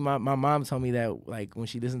my mom told me that like when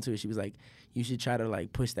she listened to it, she was like, you should try to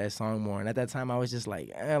like push that song more. And at that time, I was just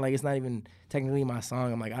like, like it's not even technically my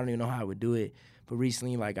song. I'm like, I don't even know how I would do it. But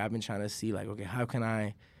recently, like I've been trying to see like, okay, how can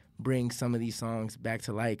I bring some of these songs back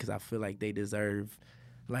to light? Because I feel like they deserve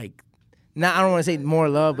like. Not, I don't want to say more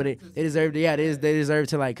love, but they deserve. Yeah, they deserve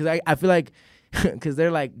to like. Cause I feel like, cause they're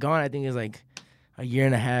like gone. I think it's like a year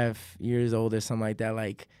and a half years old or something like that.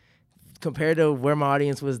 Like compared to where my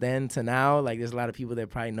audience was then to now, like there's a lot of people that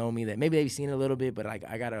probably know me that maybe they've seen it a little bit, but like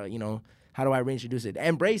I gotta, how do I reintroduce it?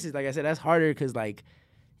 Embrace it, like I said, that's harder because like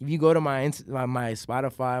if you go to my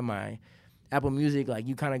Spotify, my Apple Music, like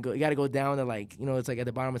you gotta go down to like, it's like at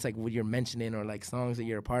the bottom, it's like what you're mentioning or like songs that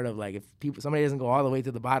you're a part of. Like if somebody doesn't go all the way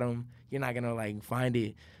to the bottom, you're not gonna like find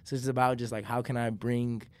it. So it's about just like how can I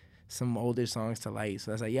bring some older songs to light.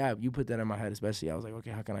 So that's like, yeah, you put that in my head especially. I was like,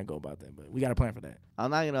 okay, how can I go about that? But we got a plan for that.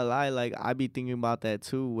 I'm not gonna lie, like I be thinking about that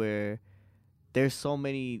too, where there's so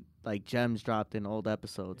many like gems dropped in old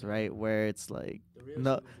episodes, right? Where it's like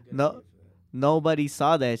nobody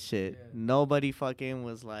saw that shit. Yeah. Nobody fucking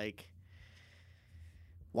was like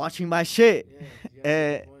watching my shit.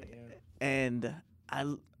 Yeah, and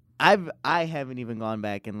I haven't even gone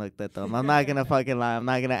back and looked at them. I'm not gonna fucking lie. I'm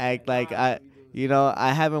not gonna act like I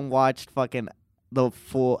haven't watched fucking the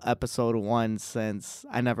full episode 1 since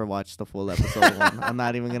I never watched the full episode 1. I'm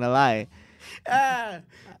not even gonna lie. I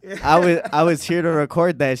was here to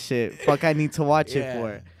record that shit. Fuck, I need to watch it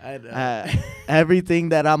for. I know. Everything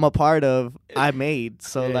that I'm a part of, I made.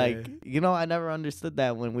 So like, I never understood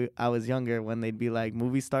that when I was younger. When they'd be like,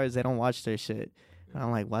 movie stars, they don't watch their shit. And I'm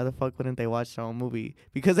like, why the fuck wouldn't they watch their own movie?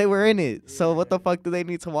 Because they were in it. So what the fuck do they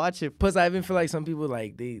need to watch it? Plus, I even feel like some people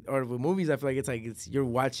like or with movies, I feel like it's you're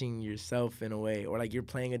watching yourself in a way, or like you're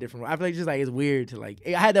playing a different role. I feel like just like it's weird to like.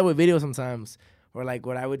 I had that with videos sometimes. Or like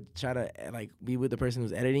what I would try to like be with the person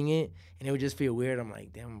who's editing it, and it would just feel weird. I'm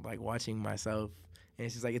like, damn, I'm like watching myself, and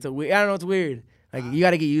it's just like it's a weird. I don't know, it's weird. Like you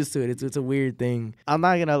got to get used to it. It's a weird thing. I'm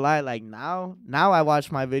not gonna lie. Like now I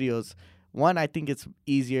watch my videos. One, I think it's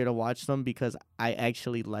easier to watch them because I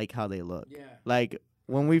actually like how they look. Yeah. Like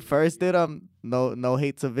when we first did them, no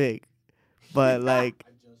hate to Vic, but like,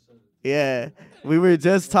 yeah, we were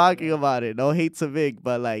just talking about it. No hate to Vic,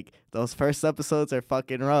 but like those first episodes are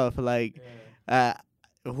fucking rough. Like. Yeah.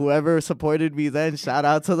 Whoever supported me then, shout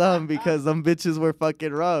out to them because them bitches were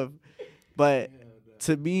fucking rough. But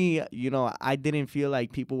to me, I didn't feel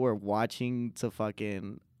like people were watching to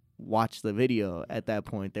fucking watch the video at that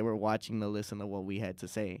point. They were watching to listen to what we had to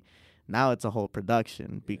say. Now it's a whole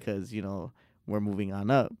production because, we're moving on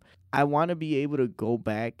up. I want to be able to go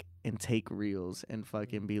back and take reels and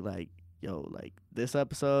fucking be like, yo, like this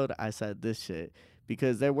episode, I said this shit.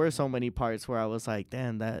 Because there were so many parts where I was like,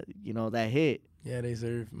 damn, that hit. Yeah, they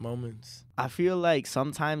serve moments. I feel like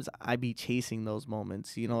sometimes I be chasing those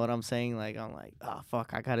moments. You know what I'm saying? Like, I'm like, oh,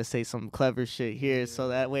 fuck, I got to say some clever shit here so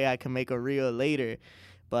that way I can make a reel later.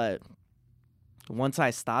 But once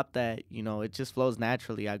I stop that, it just flows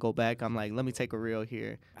naturally. I go back, I'm like, let me take a reel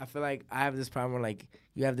here. I feel like I have this problem where, like,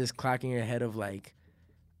 you have this clock in your head of, like,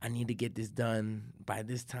 I need to get this done by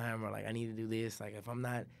this time, or, like, I need to do this. Like, if I'm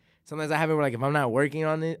not... Sometimes I have it where, like, if I'm not working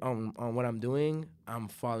on it, on what I'm doing, I'm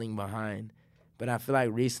falling behind. But I feel like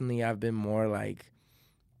recently I've been more, like...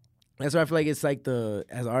 That's why I feel like it's, like,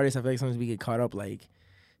 as artists, I feel like sometimes we get caught up, like,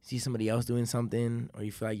 see somebody else doing something, or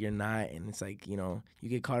you feel like you're not, and it's, like, you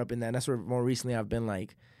get caught up in that. And that's where more recently I've been,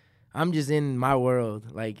 like, I'm just in my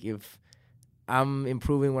world. Like, if I'm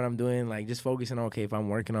improving what I'm doing, like, just focusing on, okay, if I'm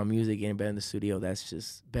working on music, getting better in the studio, that's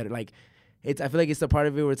just better. Like, I feel like it's the part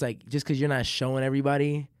of it where it's, like, just because you're not showing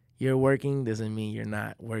everybody you're working doesn't mean you're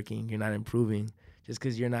not working. You're not improving. Just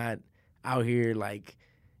because you're not out here like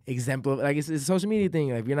it's a social media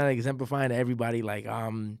thing. Like if you're not exemplifying to everybody like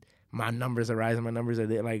my numbers are rising, my numbers are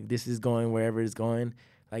there, like this is going wherever it's going.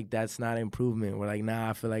 Like that's not improvement. We're like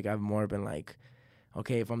I feel like I've more been like,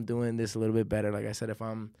 okay, if I'm doing this a little bit better, like I said, if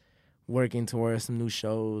I'm working towards some new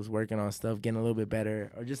shows, working on stuff, getting a little bit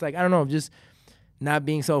better, or just like I don't know, just not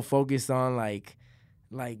being so focused on like.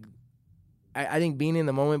 I think being in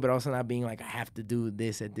the moment, but also not being like, I have to do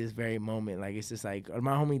this at this very moment. Like, it's just like, or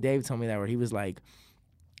my homie Dave told me that where he was like,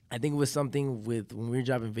 I think it was something with, when we were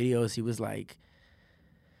dropping videos, he was like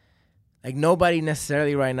nobody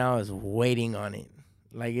necessarily right now is waiting on it.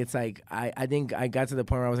 Like, it's like, I think I got to the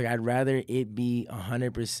point where I was like, I'd rather it be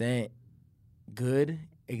 100% good,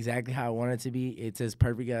 exactly how I want it to be. It's as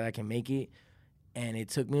perfect as I can make it. And it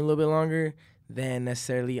took me a little bit longer than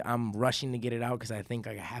necessarily I'm rushing to get it out because I think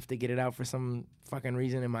like I have to get it out for some fucking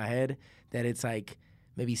reason in my head, that it's like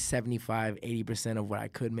maybe 75-80% of what I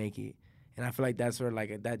could make it. And I feel like that's where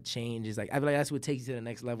like that change is like, I feel like that's what takes you to the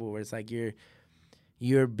next level, where it's like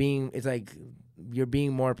you're being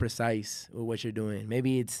more precise with what you're doing.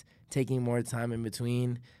 Maybe it's taking more time in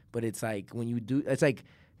between, but it's like when you do, it's like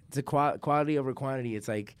it's a quality over quantity. It's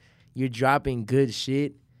like you're dropping good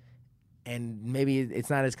shit, and maybe it's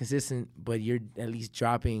not as consistent, but you're at least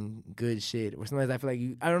dropping good shit. Or sometimes I feel like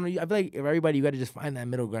I don't know. I feel like everybody, you got to just find that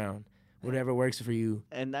middle ground, whatever works for you.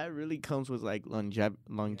 And that really comes with like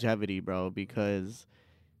longevity, bro, because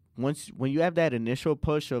when you have that initial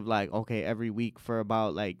push of like, okay, every week for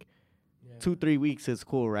about like 2-3 weeks, it's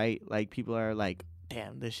cool, right? Like people are like,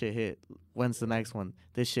 damn, this shit hit. When's the next one?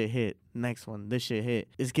 This shit hit. Next one, this shit hit.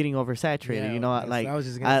 It's getting oversaturated, you know. Like I was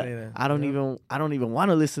just gonna say that. I don't even want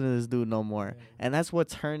to listen to this dude no more. And that's what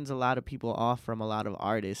turns a lot of people off from a lot of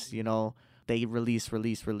artists. You know, they release,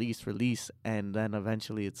 and then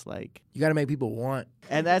eventually it's like you gotta make people want.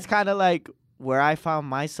 And that's kind of like where I found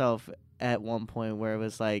myself at one point, where it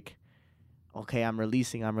was like, okay, I'm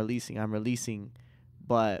releasing,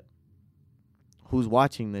 but who's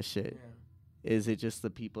watching this shit? Yeah. Is it just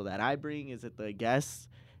the people that I bring? Is it the guests?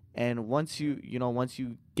 And once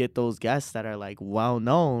you get those guests that are like well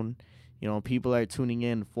known, you know, people are tuning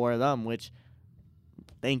in for them, which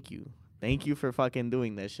thank you for fucking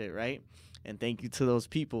doing this shit, right? And thank you to those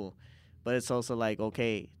people. But it's also like,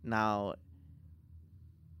 okay, now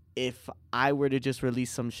if I were to just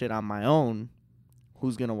release some shit on my own,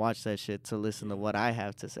 who's gonna watch that shit to listen to what I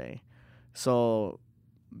have to say? So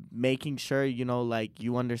making sure, you know, like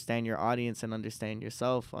you understand your audience and understand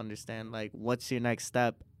yourself, understand like what's your next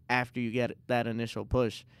step after you get that initial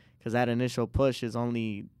push, because that initial push is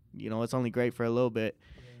only, you know, it's only great for a little bit.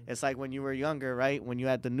 Yeah. It's like when you were younger, right? When you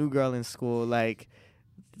had the new girl in school, like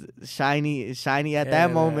shiny at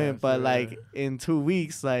that moment, but like in 2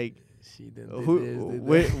 weeks, like she did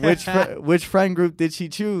which friend group did she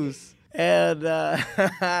choose? And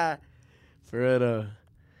for real though,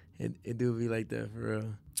 it do be like that for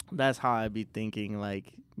real. That's how I be thinking,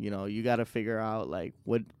 like, you know, you got to figure out, like,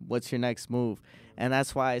 what's your next move. And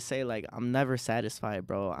that's why I say, like, I'm never satisfied,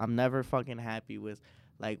 bro. I'm never fucking happy with,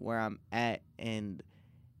 like, where I'm at. And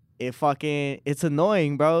it's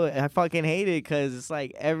annoying, bro. I fucking hate it because it's,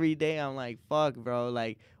 like, every day I'm like, fuck, bro.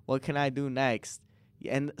 Like, what can I do next?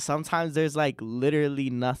 And sometimes there's, like, literally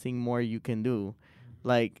nothing more you can do.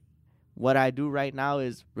 Like, what I do right now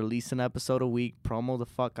is release an episode a week, promo the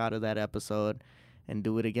fuck out of that episode, and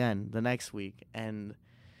do it again the next week. And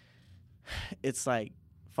it's like,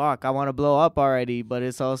 fuck, I want to blow up already, but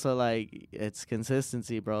it's also like, it's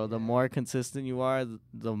consistency, bro. The more consistent you are,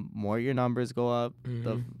 the more your numbers go up.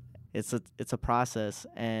 Mm-hmm. It's a process,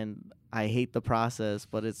 and I hate the process,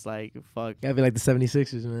 but it's like, fuck. You gotta be like the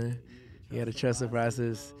 76ers, man. You gotta trust the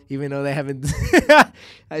process, even though they haven't.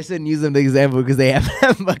 I shouldn't use them as an example because they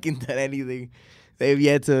haven't fucking done anything. They've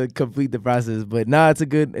yet to complete the process. But nah, it's a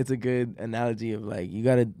good analogy of like you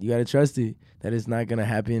gotta trust it that it's not gonna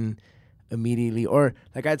happen immediately. Or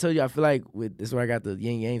like I told you, I feel like this is where I got the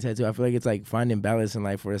yin yang tattoo. I feel like it's like finding balance in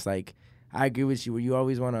life, where it's like I agree with you, where you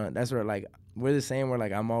always wanna. That's where like we're the same. Where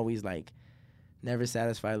like I'm always like never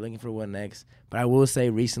satisfied, looking for what next. But I will say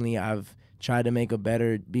recently I've tried to make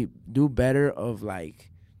do better of like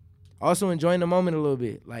also enjoying the moment a little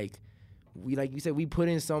bit. Like you said, we put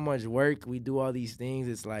in so much work, we do all these things.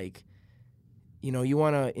 It's like, you know, you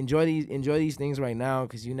want to enjoy these things right now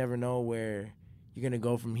because you never know where you're gonna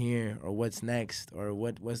go from here or what's next or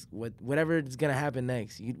whatever is gonna happen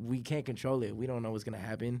next. We can't control it. We don't know what's gonna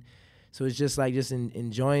happen. So it's just like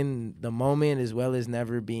enjoying the moment as well as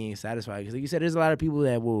never being satisfied. Because like you said, there's a lot of people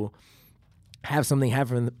that will have something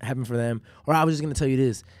happen for them. Or I was just gonna tell you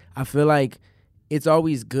this. I feel like it's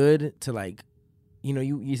always good to like, you know,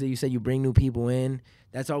 you said you bring new people in.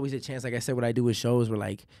 That's always a chance. Like I said, what I do with shows where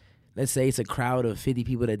like, let's say it's a crowd of 50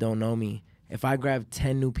 people that don't know me. If I grab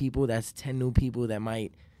 10 new people, that's 10 new people that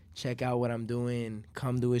might check out what I'm doing,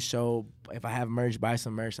 come do a show. If I have merch, buy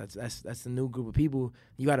some merch. That's a new group of people.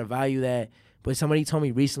 You gotta value that. But somebody told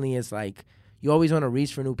me recently, it's like you always want to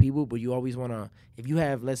reach for new people, but you always want to. If you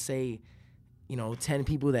have, let's say, you know, 10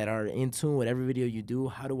 people that are in tune with every video you do,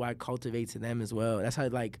 how do I cultivate to them as well? That's how,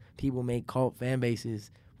 like, people make cult fan bases,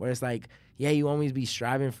 where it's like, yeah, you always be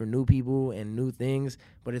striving for new people and new things,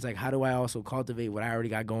 but it's like, how do I also cultivate what I already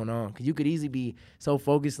got going on? Because you could easily be so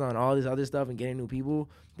focused on all this other stuff and getting new people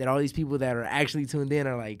that all these people that are actually tuned in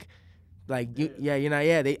are like you're not,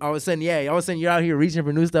 they all of a sudden you're out here reaching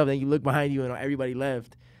for new stuff, and you look behind you and everybody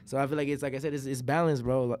left. So I feel like it's, like I said, it's balance,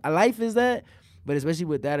 bro. Life is that. But especially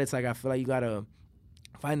with that, it's like I feel like you gotta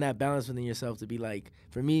find that balance within yourself to be like,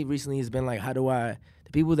 for me recently it's been like, how do I,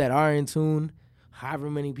 the people that are in tune, however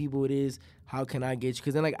many people it is, how can I get you?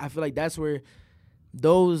 Because then like I feel like that's where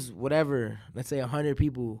those whatever, let's say 100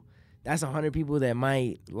 people, that's 100 people that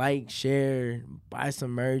might like, share, buy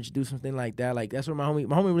some merch, do something like that. Like that's where my homie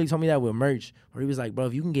really told me that with merch, where he was like, bro,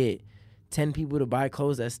 if you can get 10 people to buy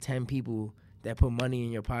clothes, that's 10 people that put money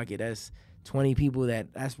in your pocket. That's 20 people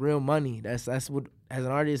that's real money. That's what, as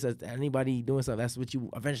an artist, as anybody doing stuff, that's what you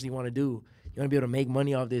eventually want to do. You want to be able to make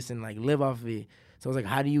money off this and like live off of it. So it's like,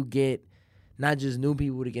 how do you get not just new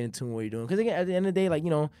people to get in tune with what you're doing? Because again, at the end of the day, like, you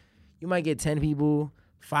know, you might get 10 people,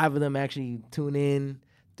 5 of them actually tune in,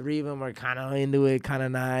 3 of them are kind of into it, kind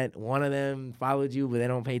of not. 1 of them followed you, but they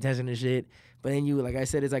don't pay attention to shit. But then you, like I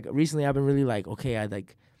said, it's like recently I've been really like, okay, I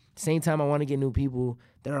like, same time I want to get new people,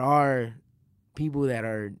 there are people that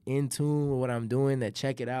are in tune with what I'm doing, that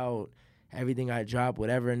check it out, everything I drop,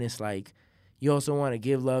 whatever. And it's like, you also want to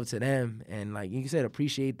give love to them. And like you said,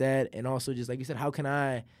 appreciate that. And also just like you said, how can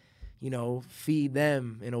I, you know, feed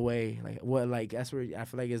them in a way? Like what, like that's where I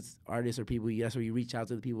feel like as artists or people, that's where you reach out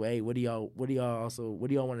to the people. Hey, what do y'all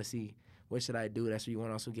want to see? What should I do? That's where you want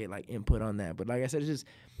to also get like input on that. But like I said,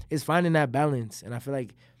 it's finding that balance. And I feel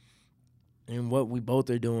like in what we both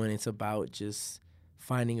are doing, it's about just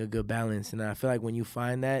finding a good balance. And I feel like when you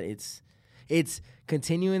find that, it's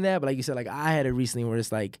continuing that. But like you said, like I had it recently where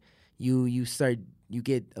it's like you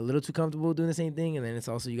get a little too comfortable doing the same thing, and then it's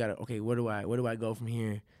also you gotta, okay, where do I go from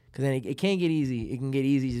here? Because then it can't get easy. It can get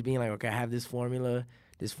easy just being like, okay, I have this formula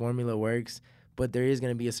works, but there is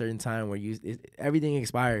gonna be a certain time where everything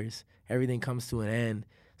expires, everything comes to an end.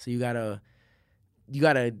 So you gotta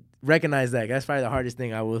recognize that. That's probably the hardest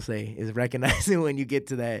thing I will say, is recognizing when you get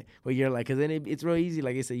to that where you're like, because then it's real easy.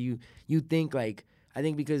 Like I said, you think like, I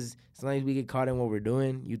think because sometimes we get caught in what we're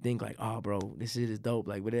doing, you think like, oh, bro, this shit is dope.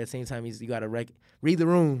 Like, but at the same time, you got to read the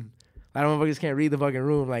room. A lot of motherfuckers can't read the fucking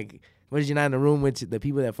room. Like, once you're not in the room with the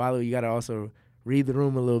people that follow you, got to also read the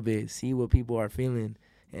room a little bit, see what people are feeling,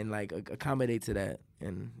 and like accommodate to that.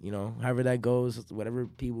 And, you know, however that goes, whatever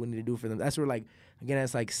people need to do for them. That's where, like, again,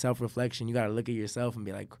 that's like self-reflection. You got to look at yourself and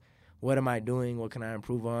be like, what am I doing? What can I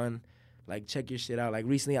improve on? Like, check your shit out. Like,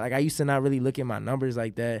 recently, like, I used to not really look at my numbers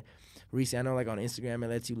like that. Recently, I know, like, on Instagram, it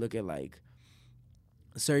lets you look at, like,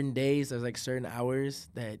 certain days, there's, like, certain hours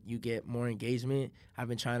that you get more engagement. I've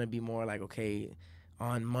been trying to be more like, okay,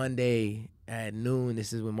 on Monday at noon,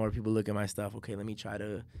 this is when more people look at my stuff. Okay, let me try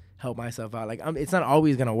to help myself out. Like, it's not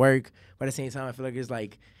always going to work, but at the same time, I feel like it's,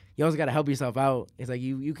 like, you also got to help yourself out. It's like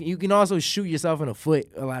you can also shoot yourself in the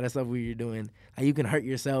foot, a lot of stuff what you're doing. Like, you can hurt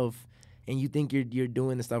yourself, and you think you're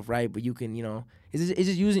doing the stuff right, but you can, you know, it's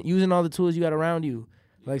just using all the tools you got around you.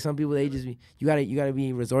 Like some people, they just you gotta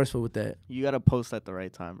be resourceful with that. You gotta post at the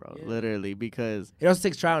right time, bro. Yeah. Literally, because it also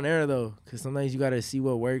takes trial and error though. Because sometimes you gotta see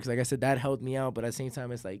what works. Like I said, that helped me out, but at the same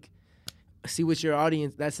time, it's like see what your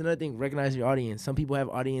audience. That's another thing. Recognize your audience. Some people have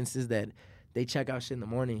audiences that they check out shit in the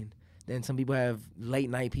morning. Then some people have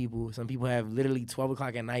late night people. Some people have literally 12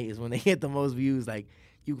 o'clock at night is when they get the most views. Like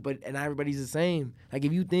and not everybody's the same. Like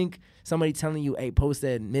if you think somebody telling you, hey, post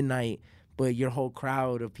at midnight, but your whole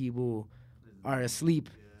crowd of people are asleep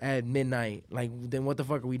at midnight, like, then what the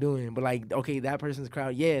fuck are we doing? But like, okay, that person's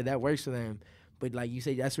crowd, yeah, that works for them. But like you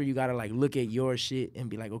say, that's where you gotta like look at your shit and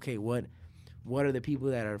be like, okay, what are the people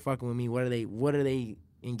that are fucking with me? What are they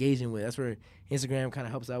engaging with? That's where Instagram kind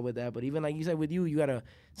of helps out with that. But even like you said with you gotta,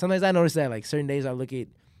 sometimes I notice that like certain days I look at,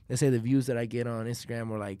 let's say the views that I get on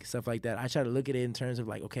Instagram or like stuff like that, I try to look at it in terms of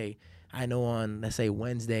like, okay, I know on, let's say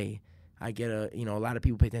Wednesday, I get a lot of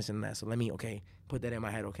people pay attention to that. So let me, okay, put that in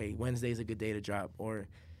my head. Okay, Wednesday's a good day to drop or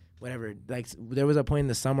whatever. Like there was a point in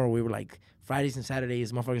the summer where we were like, Fridays and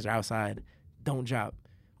Saturdays, motherfuckers are outside. Don't drop.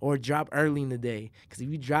 Or drop early in the day. Because if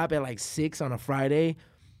you drop at like 6 on a Friday,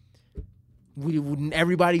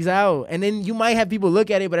 everybody's out. And then you might have people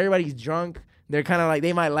look at it, but everybody's drunk. They're kind of like,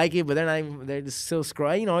 they might like it, but they're just still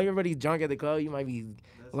scrolling. You know, everybody's drunk at the club. You might be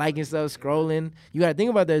liking stuff, scrolling. You got to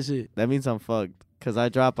think about that shit. That means I'm fucked. Because I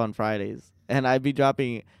drop on Fridays. And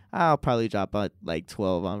I'll probably drop at like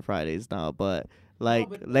 12 on Fridays now. But like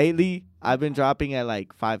lately, I've been dropping at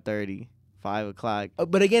like 5:30, 5 o'clock.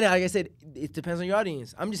 But again, like I said, it depends on your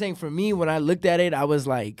audience. I'm just saying for me, when I looked at it, I was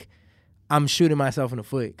like, I'm shooting myself in the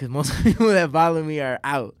foot. Because most people that follow me are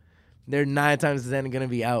out. They're 9 times 10 going to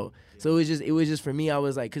be out. So it was just for me, I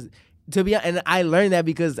was like, because to be honest, and I learned that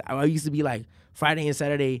because I used to be like, Friday and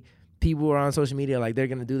Saturday, people were on social media like they're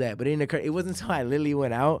gonna do that, but it wasn't until I literally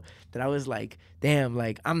went out that I was like, damn,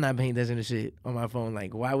 like I'm not paying attention to shit on my phone.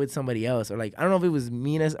 Like, why would somebody else? Or like, I don't know if it was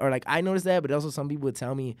meanness or like I noticed that, but also some people would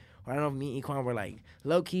tell me, or I don't know if me and Equan were like,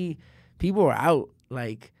 low key, people are out.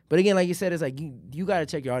 Like, but again, like you said, it's like you gotta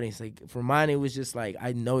check your audience. Like for mine, it was just like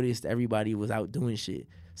I noticed everybody was out doing shit.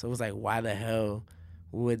 So it was like, why the hell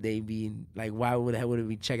would they be like? Why would the hell would it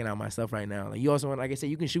be checking out my stuff right now? Like you also want, like I said,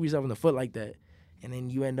 you can shoot yourself in the foot like that, and then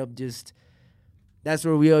you end up just. That's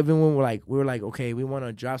where we even when we were like, okay, we want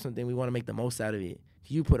to drop something, we want to make the most out of it.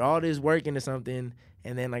 You put all this work into something,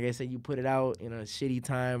 and then like I said, you put it out in a shitty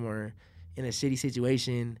time or in a shitty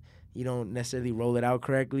situation. You don't necessarily roll it out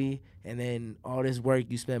correctly, and then all this work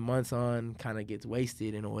you spend months on kind of gets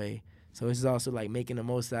wasted in a way. So it's also like making the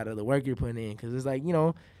most out of the work you're putting in, because it's like, you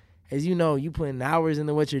know, as you know, you putting hours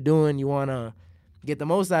into what you're doing, you want to get the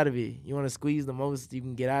most out of it. You want to squeeze the most you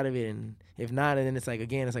can get out of it, and if not, and then it's like,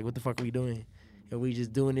 again, it's like, what the fuck are we doing? Are we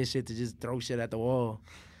just doing this shit to just throw shit at the wall?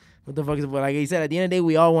 What the fuck is, like you said, at the end of the day,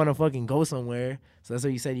 we all want to fucking go somewhere. So that's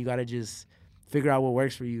what you said, you got to just figure out what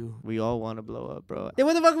works for you. We all want to blow up, bro. Then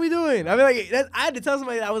what the fuck are we doing? I mean, like, I had to tell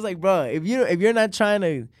somebody, I was like, bro, if you're not trying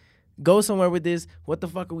to go somewhere with this, what the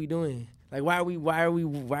fuck are we doing? Like, why are we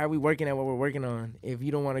working at what we're working on if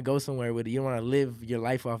you don't want to go somewhere with it? You don't want to live your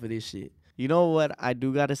life off of this shit. You know what I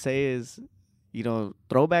do got to say is, you know,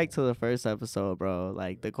 throwback to the first episode, bro.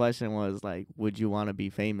 Like, the question was, like, would you want to be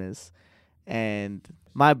famous? And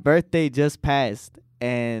my birthday just passed,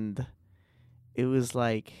 and it was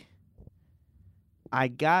like, I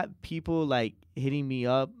got people, like, hitting me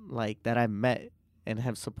up, like, that I met and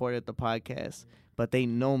have supported the podcast, but they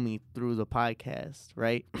know me through the podcast,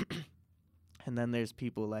 right? And then there's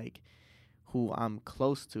people, like, who I'm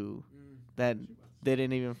close to that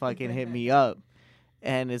didn't even fucking hit me up.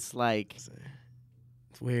 And it's like...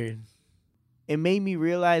 It's weird. It made me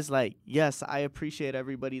realize, like, yes, I appreciate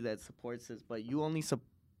everybody that supports this, but you only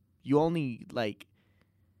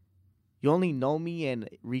know me and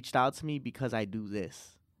reached out to me because I do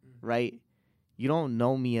this, right? You don't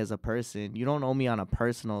know me as a person. You don't know me on a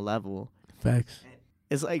personal level. Facts.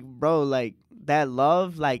 It's like, bro, like, that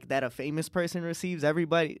love, like, that a famous person receives,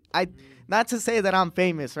 everybody. Not to say that I'm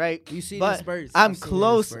famous, right? You see but the spurts. I'm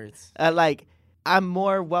close. Like, I'm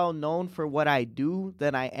more well known for what I do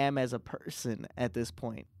than I am as a person at this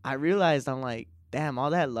point. I realized, I'm like, damn, all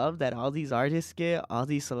that love that all these artists get, all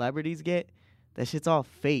these celebrities get, that shit's all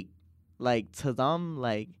fake. Like, to them,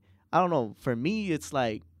 like, I don't know. For me, it's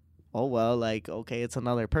like, oh, well, like, okay, it's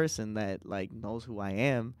another person that, like, knows who I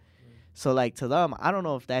am. So, like, to them, I don't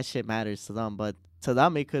know if that shit matters to them, but to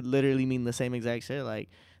them, it could literally mean the same exact shit. Like,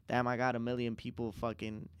 damn, I got 1 million people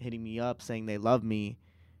fucking hitting me up saying they love me.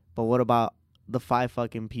 But what about the 5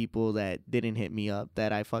 fucking people that didn't hit me up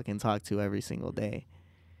that I fucking talk to every single day?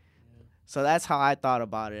 So that's how I thought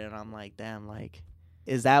about it. And I'm like, damn, like,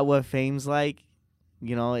 is that what fame's like?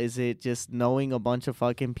 You know, is it just knowing a bunch of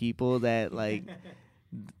fucking people that, like,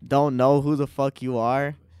 don't know who the fuck you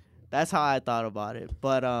are? That's how I thought about it.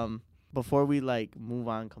 But before we, like, move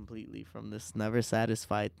on completely from this never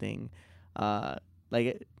satisfied thing,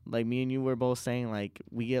 like me and you were both saying, like,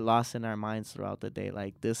 we get lost in our minds throughout the day.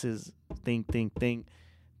 Like, this is think.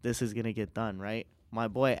 This is gonna get done, right? My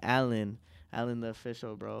boy Alan the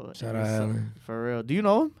official, bro. Shout out Alan. For real. Do you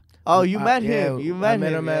know him? Oh, you met him. You met him.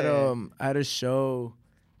 I met him at I had a show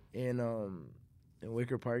in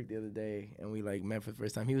Wicker Park the other day, and we like met for the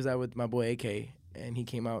first time. He was out with my boy AK, and he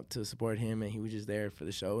came out to support him, and he was just there for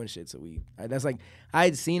the show and shit. So I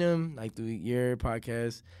had seen him like through your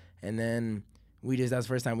podcast, and then that's the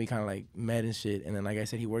first time we kind of like met and shit. And then, like I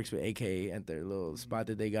said, he works with AK at their little spot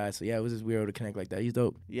that they got. So yeah, it was just weird to connect like that. He's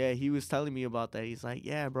dope. Yeah, he was telling me about that. He's like,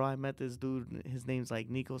 yeah, bro, I met this dude. His name's like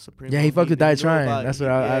Nico Supremo. Yeah, he fucked with Die Trying. That's what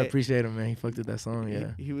I appreciate him, man. He fucked with that song.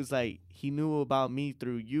 Yeah. He was like, he knew about me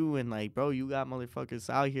through you, and like, bro, you got motherfuckers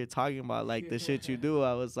out here talking about like the shit you do.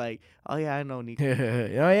 I was like, oh yeah, I know Nico.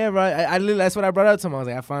 Yeah, bro. I that's what I brought up to him. I was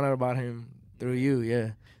like, I found out about him through you.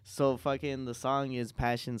 Yeah. So fucking the song is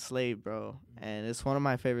Passion Slave, bro. And it's one of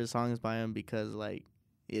my favorite songs by him because, like,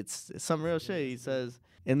 it's some real shit. He says,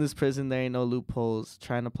 in this prison, there ain't no loopholes.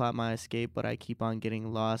 Trying to plot my escape, but I keep on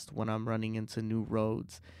getting lost when I'm running into new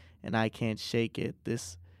roads. And I can't shake it.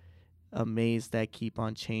 This amaze that keep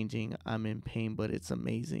on changing. I'm in pain, but it's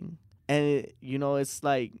amazing. And, it's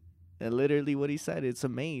like literally what he said. It's a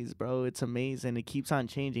maze, bro. It's a maze. And it keeps on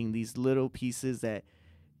changing. These little pieces that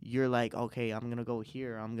you're like, okay, I'm going to go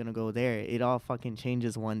here, I'm going to go there. It all fucking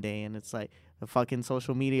changes one day, and it's like the fucking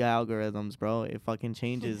social media algorithms, bro. It fucking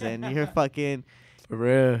changes, and you're fucking... For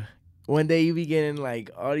real. One day you be getting, like,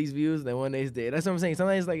 all these views, then one day it's dead. That's what I'm saying.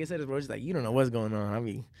 Sometimes, like I said, bro, it's like, you don't know what's going on. I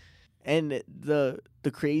mean... And the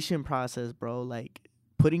creation process, bro, like,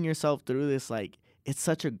 putting yourself through this, like, it's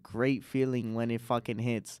such a great feeling when it fucking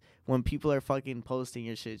hits. When people are fucking posting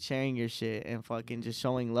your shit, sharing your shit, and fucking just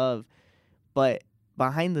showing love. But...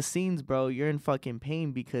 behind the scenes, bro, you're in fucking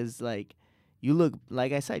pain because like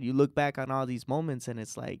like I said, you look back on all these moments and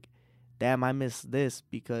it's like, damn, I missed this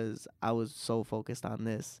because I was so focused on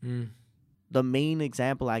this. The main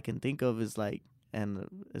example I can think of is like, and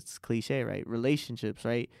it's cliche, right? Relationships,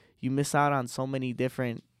 right? You miss out on so many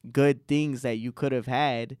different good things that you could have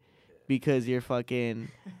had because you're fucking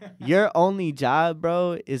your only job,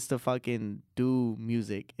 bro, is to fucking do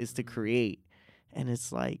music, is to create. And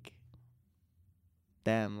it's like,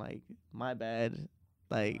 damn, like, my bad.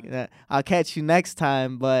 Like, I'll catch you next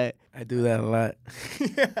time, but I do that a lot.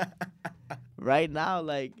 right now,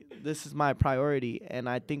 like, this is my priority. And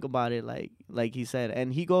I think about it like he said.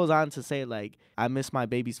 And he goes on to say, like, I miss my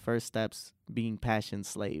baby's first steps being passion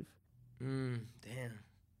slave. Damn.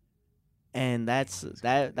 And that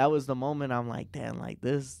was the moment I'm like, damn, like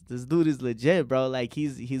this dude is legit, bro. Like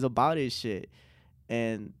he's about his shit.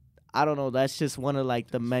 And I don't know, that's just one of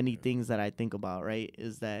like the many things that I think about, right?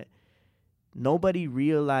 Is that nobody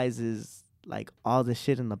realizes like all the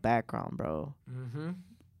shit in the background, bro.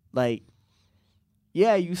 Like,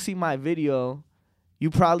 yeah, you see my video, you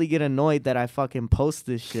probably get annoyed that I fucking post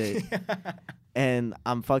this shit and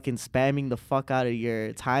I'm fucking spamming the fuck out of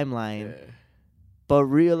your timeline. Yeah. But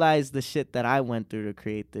realize the shit that I went through to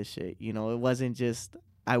create this shit. You know, it wasn't just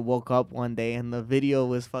I woke up one day and the video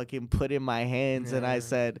was fucking put in my hands and I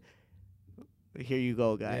said, here you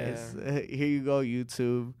go, guys. Yeah. Here you go,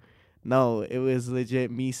 YouTube. No, it was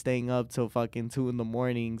legit me staying up till fucking 2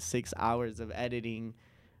 a.m, 6 hours of editing,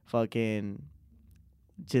 fucking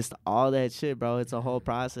just all that shit, bro. It's a whole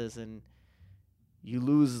process and you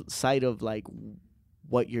lose sight of like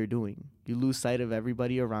what you're doing. You lose sight of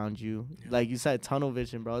everybody around you. Yeah. Like you said, tunnel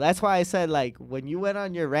vision, bro. That's why I said, like, when you went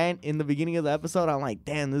on your rant in the beginning of the episode, I'm like,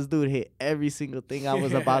 damn, this dude hit every single thing I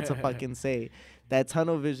was about to fucking say. That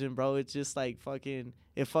tunnel vision, bro, it's just like fucking,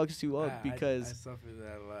 it fucks you up because I suffer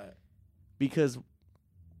that a lot. Because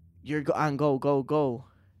you're on go.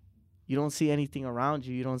 You don't see anything around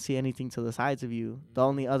you. You don't see anything to the sides of you. The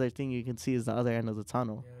only other thing you can see is the other end of the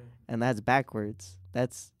tunnel. Yeah. And that's backwards.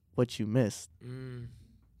 That's what you missed.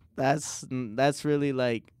 That's really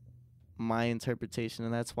like my interpretation,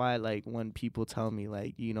 and that's why like when people tell me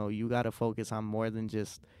like, you know, you gotta focus on more than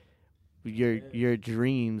just your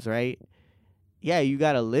dreams, right? Yeah, you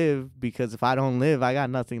gotta live, because if I don't live, I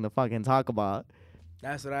got nothing to fucking talk about.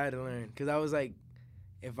 That's what I had to learn, because I was like,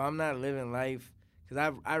 if I'm not living life,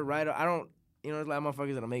 because I write, I don't, you know, there's a lot of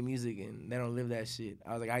motherfuckers that'll make music and they don't live that shit.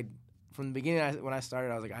 I was like, from the beginning, when I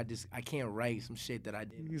started, I was like, I can't write some shit that I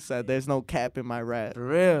did. You said there's no cap in my rap. For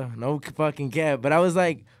real, no fucking cap. But I was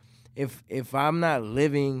like, if I'm not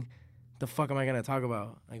living, the fuck am I gonna talk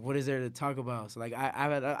about? Like, what is there to talk about? So like,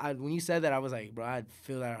 I when you said that, I was like, bro, I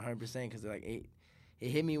feel that 100%, because like it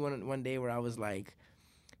hit me one day where I was like,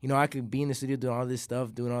 you know, I could be in the studio doing all this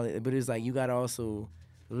stuff, doing all that, but it's like you gotta also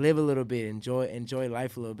live a little bit, enjoy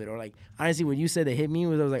life a little bit. Or like, honestly, what you said that hit me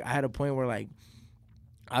was, I was like, I had a point where like,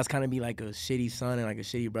 I was kind of be like a shitty son and like a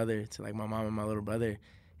shitty brother to like my mom and my little brother.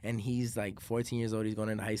 And he's like 14 years old. He's going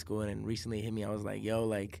into high school. And recently hit me. I was like, yo,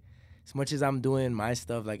 like, as much as I'm doing my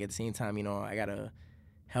stuff, like at the same time, you know, I got to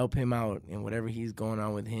help him out and whatever he's going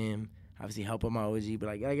on with him. Obviously help him out, OG.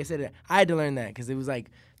 But like I said, I had to learn that, because it was like,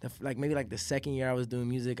 maybe like the second year I was doing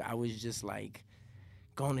music, I was just like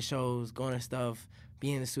going to shows, going to stuff,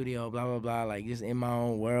 being in the studio, blah, blah, blah, like just in my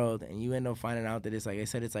own world. And you end up finding out that it's like I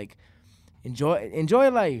said, it's like, enjoy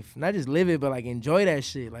life, not just live it, but like enjoy that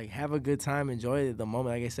shit, like have a good time, enjoy the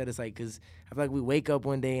moment. Like I said, it's like, because I feel like we wake up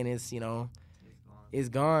one day and it's, you know, it's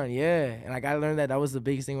gone. Yeah. And like I learned that was the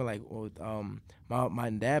biggest thing with like with my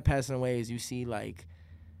dad passing away, is you see like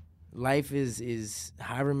life is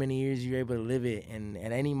however many years you're able to live it, and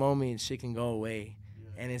at any moment shit can go away.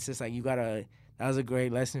 Yeah. And it's just like that was a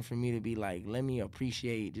great lesson for me, to be like, let me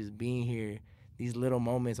appreciate just being here, these little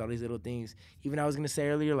moments, all these little things. Even I was gonna say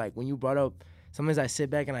earlier, like when you brought up, sometimes I sit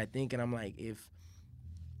back and I think, and I'm like, if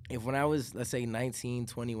when I was, let's say 19,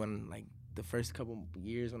 20, when like the first couple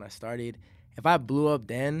years when I started, if I blew up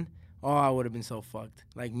then, I would have been so fucked.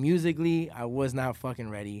 Like musically, I was not fucking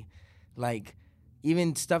ready. Like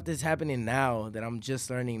even stuff that's happening now that I'm just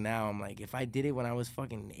learning now, I'm like, if I did it when I was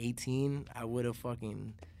fucking 18,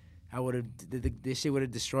 this shit would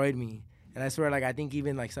have destroyed me. And I swear, like, I think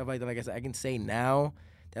even, like, stuff like that, like I said, I can say now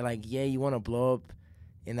that, like, yeah, you want to blow up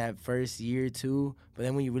in that first year or two, but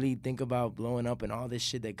then when you really think about blowing up and all this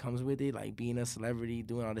shit that comes with it, like being a celebrity,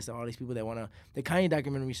 doing all this, all these people that want to, the Kanye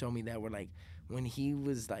documentary showed me that, where, like, when he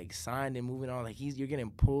was, like, signed and moving on, like, you're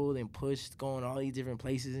getting pulled and pushed, going all these different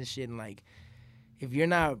places and shit, and, like, if you're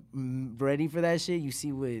not ready for that shit, you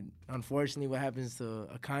see unfortunately, what happens to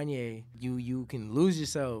a Kanye. You can lose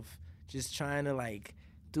yourself just trying to like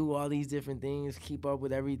do all these different things, keep up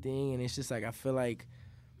with everything, and it's just like I feel like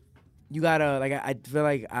you gotta like I feel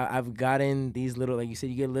like I've gotten these little, like you said,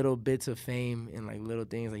 you get little bits of fame and like little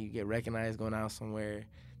things, like you get recognized going out somewhere.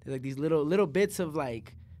 There's like these little bits of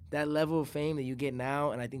like that level of fame that you get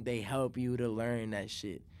now, and I think they help you to learn that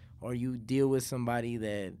shit. Or you deal with somebody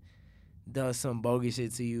that does some bogus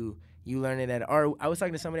shit to you, you learn it at. Or I was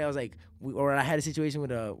talking to somebody, I was like, or I had a situation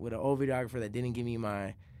with an old videographer that didn't give me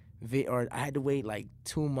my or I had to wait like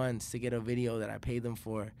 2 months to get a video that I paid them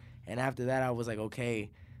for, and after that I was like,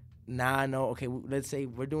 okay, now I know. Okay, let's say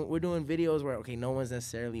we're doing videos where okay, no one's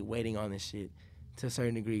necessarily waiting on this shit to a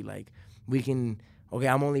certain degree. Like we can, okay,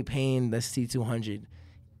 I'm only paying the C200.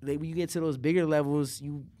 Like when you get to those bigger levels,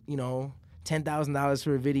 you know, $10,000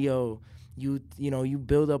 for a video. You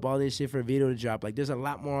build up all this shit for a video to drop. Like there's a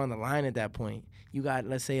lot more on the line at that point. You got,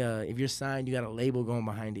 let's say, if you're signed, you got a label going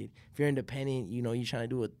behind it. If you're independent, you know, you're trying to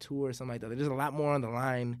do a tour or something like that. There's a lot more on the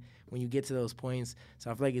line when you get to those points. So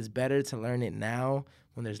I feel like it's better to learn it now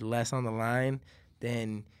when there's less on the line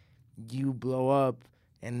than you blow up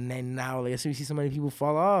and then now, like, as soon as you see so many people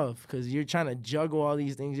fall off because you're trying to juggle all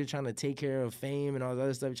these things. You're trying to take care of fame and all this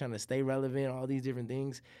other stuff. You're trying to stay relevant, all these different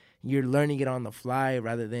things. You're learning it on the fly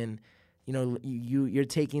rather than, you know, you're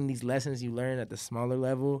taking these lessons you learn at the smaller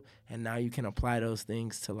level, and now you can apply those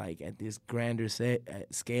things to like at this grander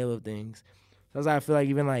scale of things. So that's why I feel like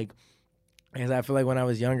even like, because I feel like when I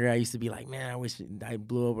was younger, I used to be like, man, I wish I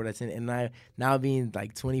blew up or that's it. And now being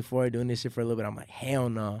like 24, doing this shit for a little bit, I'm like, hell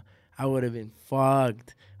no, I would have been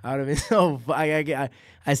fucked. I would have been so fucked.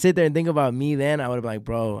 I sit there and think about me then. I would have been like,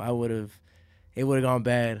 bro, it would have gone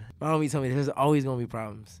bad. My homie told me there's always going to be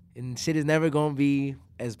problems. And shit is never going to be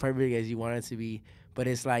as perfect as you want it to be. But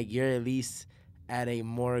it's like you're at least at a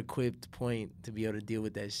more equipped point to be able to deal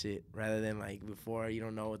with that shit rather than like before you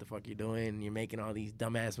don't know what the fuck you're doing and you're making all these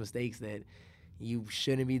dumbass mistakes that you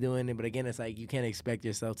shouldn't be doing it. But again, it's like you can't expect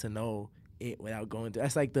yourself to know it without going through.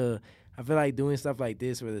 That's like I feel like doing stuff like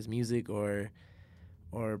this, whether it's music or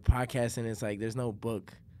podcasting, it's like there's no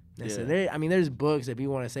book. Yeah. I mean, there's books that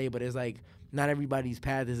people want to say, but it's like not everybody's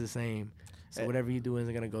path is the same. So whatever you do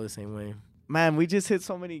isn't going to go the same way. Man, we just hit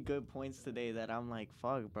so many good points today that I'm like,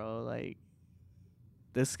 fuck, bro. Like,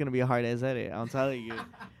 this is going to be a hard as edit. I'm telling you.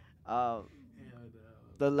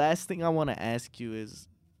 The last thing I want to ask you is,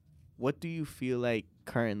 what do you feel like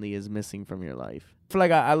currently is missing from your life? I feel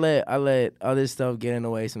like I let other stuff get in the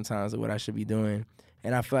way sometimes of what I should be doing.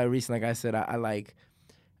 And I feel like recently, like I said,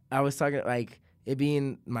 I was talking, like, it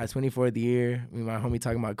being my 24th year, I mean, my homie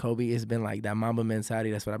talking about Kobe, it's been like that Mamba mentality.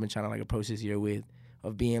 That's what I've been trying to like approach this year with,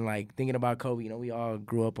 of being like thinking about Kobe. You know, we all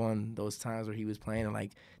grew up on those times where he was playing, and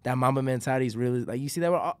like that Mamba mentality is really like, you see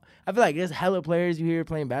that. I feel like there's hella players you hear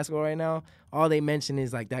playing basketball right now. All they mention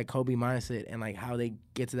is like that Kobe mindset and like how they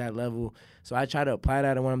get to that level. So I try to apply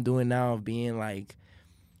that in what I'm doing now, of being like,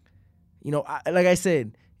 you know, like I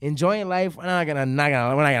said, enjoying life. We're not gonna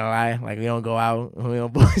lie. Like, we don't go out, we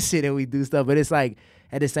don't bullshit, and we do stuff. But it's like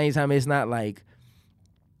at the same time, it's not like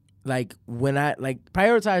when I like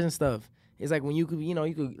prioritizing stuff. It's like when you could, you know,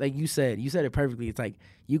 you could, like you said it perfectly. It's like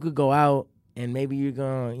you could go out and maybe you're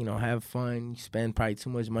gonna, you know, have fun. You spend probably too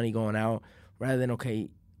much money going out rather than, okay,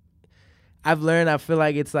 I've learned, I feel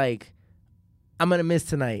like it's like, I'm gonna miss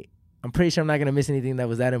tonight. I'm pretty sure I'm not going to miss anything that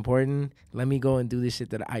was that important. Let me go and do this shit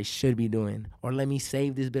that I should be doing. Or let me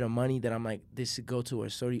save this bit of money that I'm like, this should go to a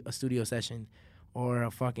studio session or a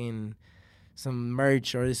fucking some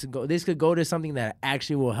merch, or this could go to something that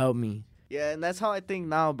actually will help me. Yeah, and that's how I think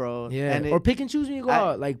now, bro. Yeah, and or pick and choose when you go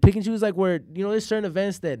out. Like, pick and choose, like, where, you know, there's certain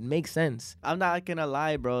events that make sense. I'm not going to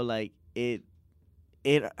lie, bro. Like, it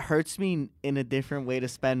hurts me in a different way to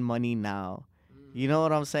spend money now. You know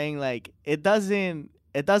what I'm saying? Like, it doesn't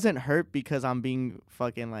hurt because I'm being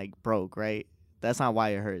fucking, like, broke, right? That's not why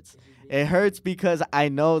it hurts. It hurts because I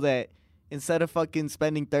know that instead of fucking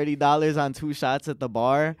spending $30 on 2 shots at the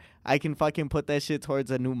bar, I can fucking put that shit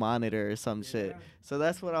towards a new monitor or some shit. So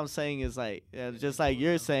that's what I'm saying is, like, just like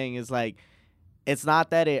you're saying, is, like, it's not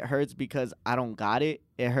that it hurts because I don't got it.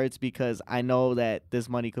 It hurts because I know that this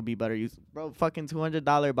money could be better used. Bro, fucking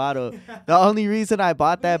 $200 bottle. The only reason I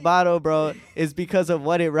bought that bottle, bro, is because of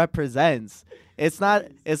what it represents. It's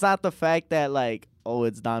not the fact that, like, oh,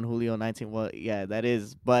 it's Don Julio 19. Well, yeah, that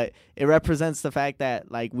is. But it represents the fact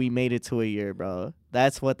that, like, we made it to a year, bro.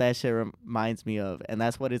 That's what that shit reminds me of. And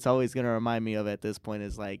that's what it's always going to remind me of at this point,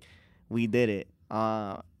 is, like, we did it. You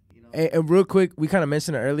know? And real quick, we kind of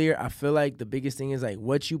mentioned it earlier. I feel like the biggest thing is, like,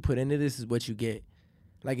 what you put into this is what you get.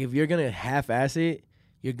 Like, if you're going to half-ass it,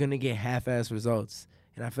 you're going to get half-ass results.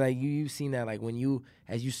 And I feel like you've seen that, like,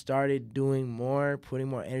 as you started doing more, putting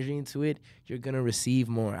more energy into it, you're going to receive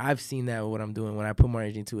more. I've seen that with what I'm doing when I put more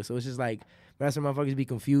energy into it. So it's just like, the rest of motherfuckers be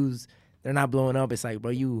confused. They're not blowing up. It's like,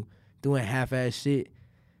 bro, you doing half-ass shit.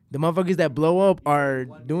 The motherfuckers that blow up are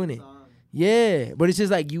doing it. Yeah, but it's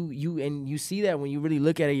just like you see that when you really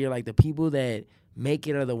look at it, you're like, the people that make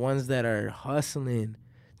it are the ones that are hustling.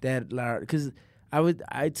 That are, because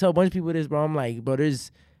I tell a bunch of people this, bro. I'm like, bro,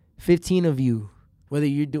 there's 15 of you. Whether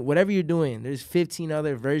you do whatever you're doing, there's 15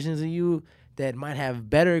 other versions of you that might have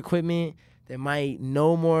better equipment, that might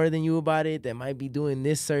know more than you about it, that might be doing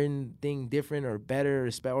this certain thing different or better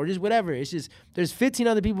or just whatever. It's just there's 15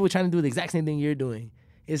 other people trying to do the exact same thing you're doing.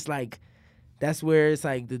 It's like that's where it's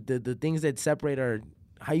like the things that separate are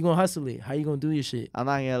how you gonna hustle it, how you gonna do your shit. I'm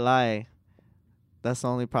not gonna lie, that's the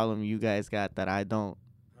only problem you guys got that I don't.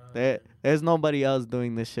 There's nobody else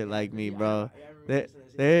doing this shit like me, bro.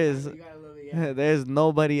 There's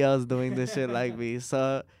nobody else doing this shit like me.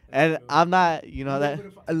 So, and I'm not,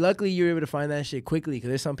 that. Luckily, you were able to find that shit quickly, because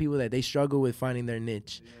there's some people that they struggle with finding their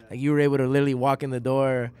niche. Like, you were able to literally walk in the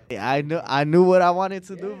door. I knew what I wanted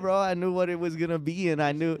to do, bro. I knew what it was gonna be, and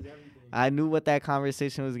I knew what that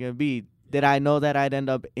conversation was gonna be. Did I know that I'd end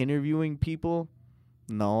up interviewing people?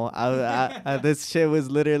 No, I this shit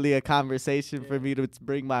was literally a conversation for me to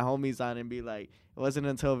bring my homies on and be like, it wasn't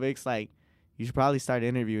until Vic's like, you should probably start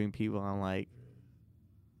interviewing people. I'm like,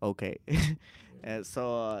 okay. And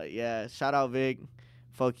so, yeah, shout out Vic.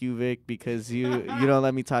 Fuck you, Vic, because you don't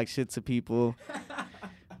let me talk shit to people.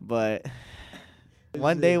 But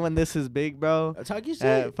one day when this is big, bro, talk your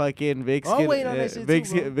shit. Fucking Vic's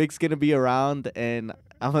gonna be around, and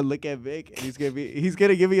I'm gonna look at Vic, and he's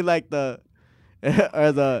gonna give me like the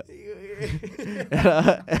or the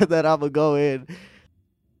and then I'm gonna go in.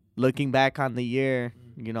 Looking back on the year,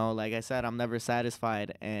 like I said, I'm never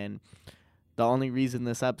satisfied, and the only reason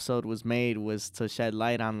this episode was made was to shed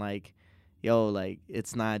light on, like, yo, like,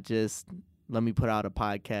 it's not just let me put out a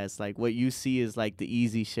podcast. Like, what you see is like the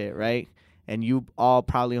easy shit, right? And you all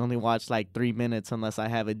probably only watch like 3 minutes unless I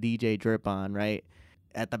have a DJ drip on, right?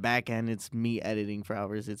 At the back end, it's me editing for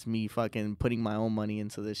hours. It's me fucking putting my own money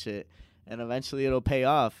into this shit. And eventually it'll pay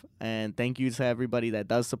off. And thank you to everybody that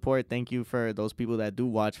does support. Thank you for those people that do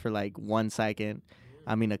watch for like 1 second.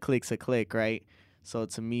 I mean, a click's a click, right? So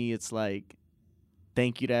to me, it's like,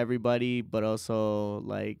 thank you to everybody, but also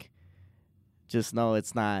like, just know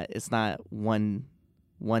it's not one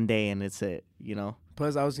day and it's it,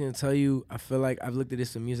 Plus, I was going to tell you, I feel like I've looked at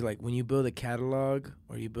this in music. Like, when you build a catalog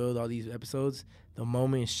or you build all these episodes, the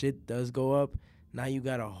moment shit does go up, now you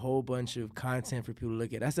got a whole bunch of content for people to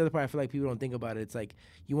look at. That's the other part I feel like people don't think about it. It's like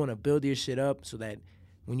you want to build your shit up so that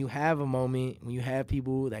when you have a moment, when you have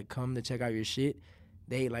people that come to check out your shit,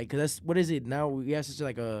 they like, because that's, what is it now? We have such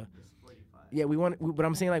like a, yeah, but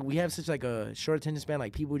I'm saying like we have such like a short attention span.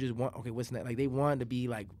 Like people just want, okay, what's that? Like they want to be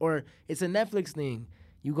like, or it's a Netflix thing.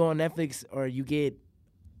 You go on Netflix or you get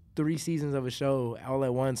 3 seasons of a show all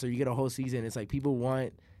at once, or you get a whole season. It's like people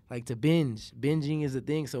want like to binge. Binging is the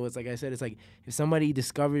thing. So it's like I said, it's like if somebody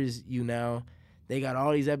discovers you now, they got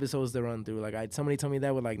all these episodes to run through. Like somebody told me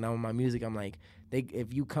that with like now with my music, I'm like,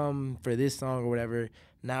 if you come for this song or whatever,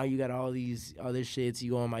 now you got all these other shits.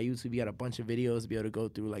 You go on my YouTube, you got a bunch of videos to be able to go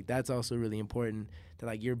through. Like that's also really important that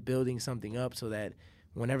like you're building something up so that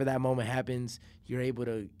whenever that moment happens, you're able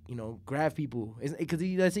to, grab people. Because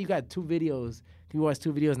let's say you got 2 videos, people watch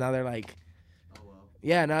 2 videos, now they're like, oh, well.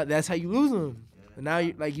 Yeah, now that's how you lose them. Yeah.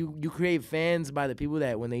 Now you create fans by the people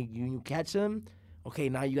that when you catch them, okay,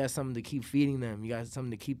 now you got something to keep feeding them. You got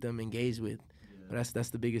something to keep them engaged with. Yeah. But that's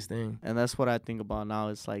the biggest thing. And that's what I think about now.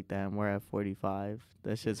 It's like, damn, we're at 45.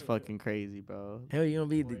 That shit's fucking crazy, bro. Hell, you don't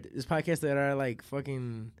be this podcast that are like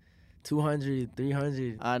fucking 200,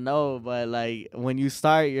 300. I know, but like when you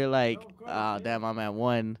start, you're like, oh damn, I'm at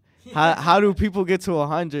 1. How do people get to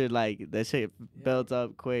 100? Like that shit builds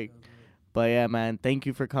up quick. But yeah, man, thank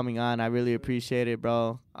you for coming on. I really appreciate it,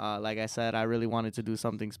 bro. Like I said, I really wanted to do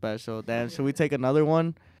something special. Damn, should we take another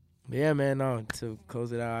one? Yeah, man. No, to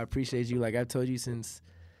close it out, I appreciate you. Like I've told you since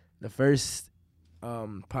the first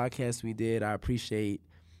podcast we did, I appreciate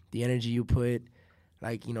the energy you put.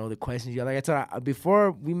 Like, the questions you like I told you,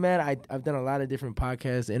 before we met, I've done a lot of different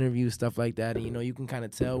podcasts, interviews, stuff like that. And, you can kind of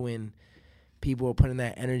tell when people are putting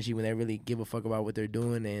that energy, when they really give a fuck about what they're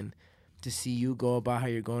doing. And to see you go about how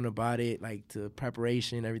you're going about it, like the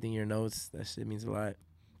preparation, everything, your notes, that shit means a lot.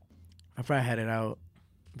 I probably had it out,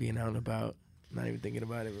 being out and about, not even thinking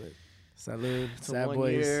about it, but salud, sad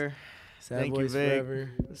boys. Year. Sad Thank boys you, Vic. forever.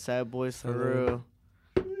 Sad boys for real.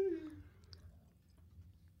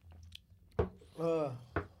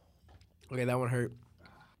 Okay, that one hurt.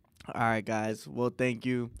 All right, guys. Well, thank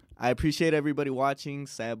you. I appreciate everybody watching.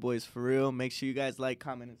 Sad Boys for real. Make sure you guys like,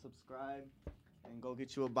 comment, and subscribe. And go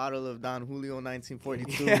get you a bottle of Don Julio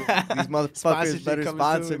 1942. These motherfuckers Sponsorship better coming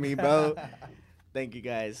sponsor soon. me, bro. Thank you,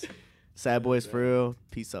 guys. Sad Boys for real.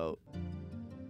 Peace out.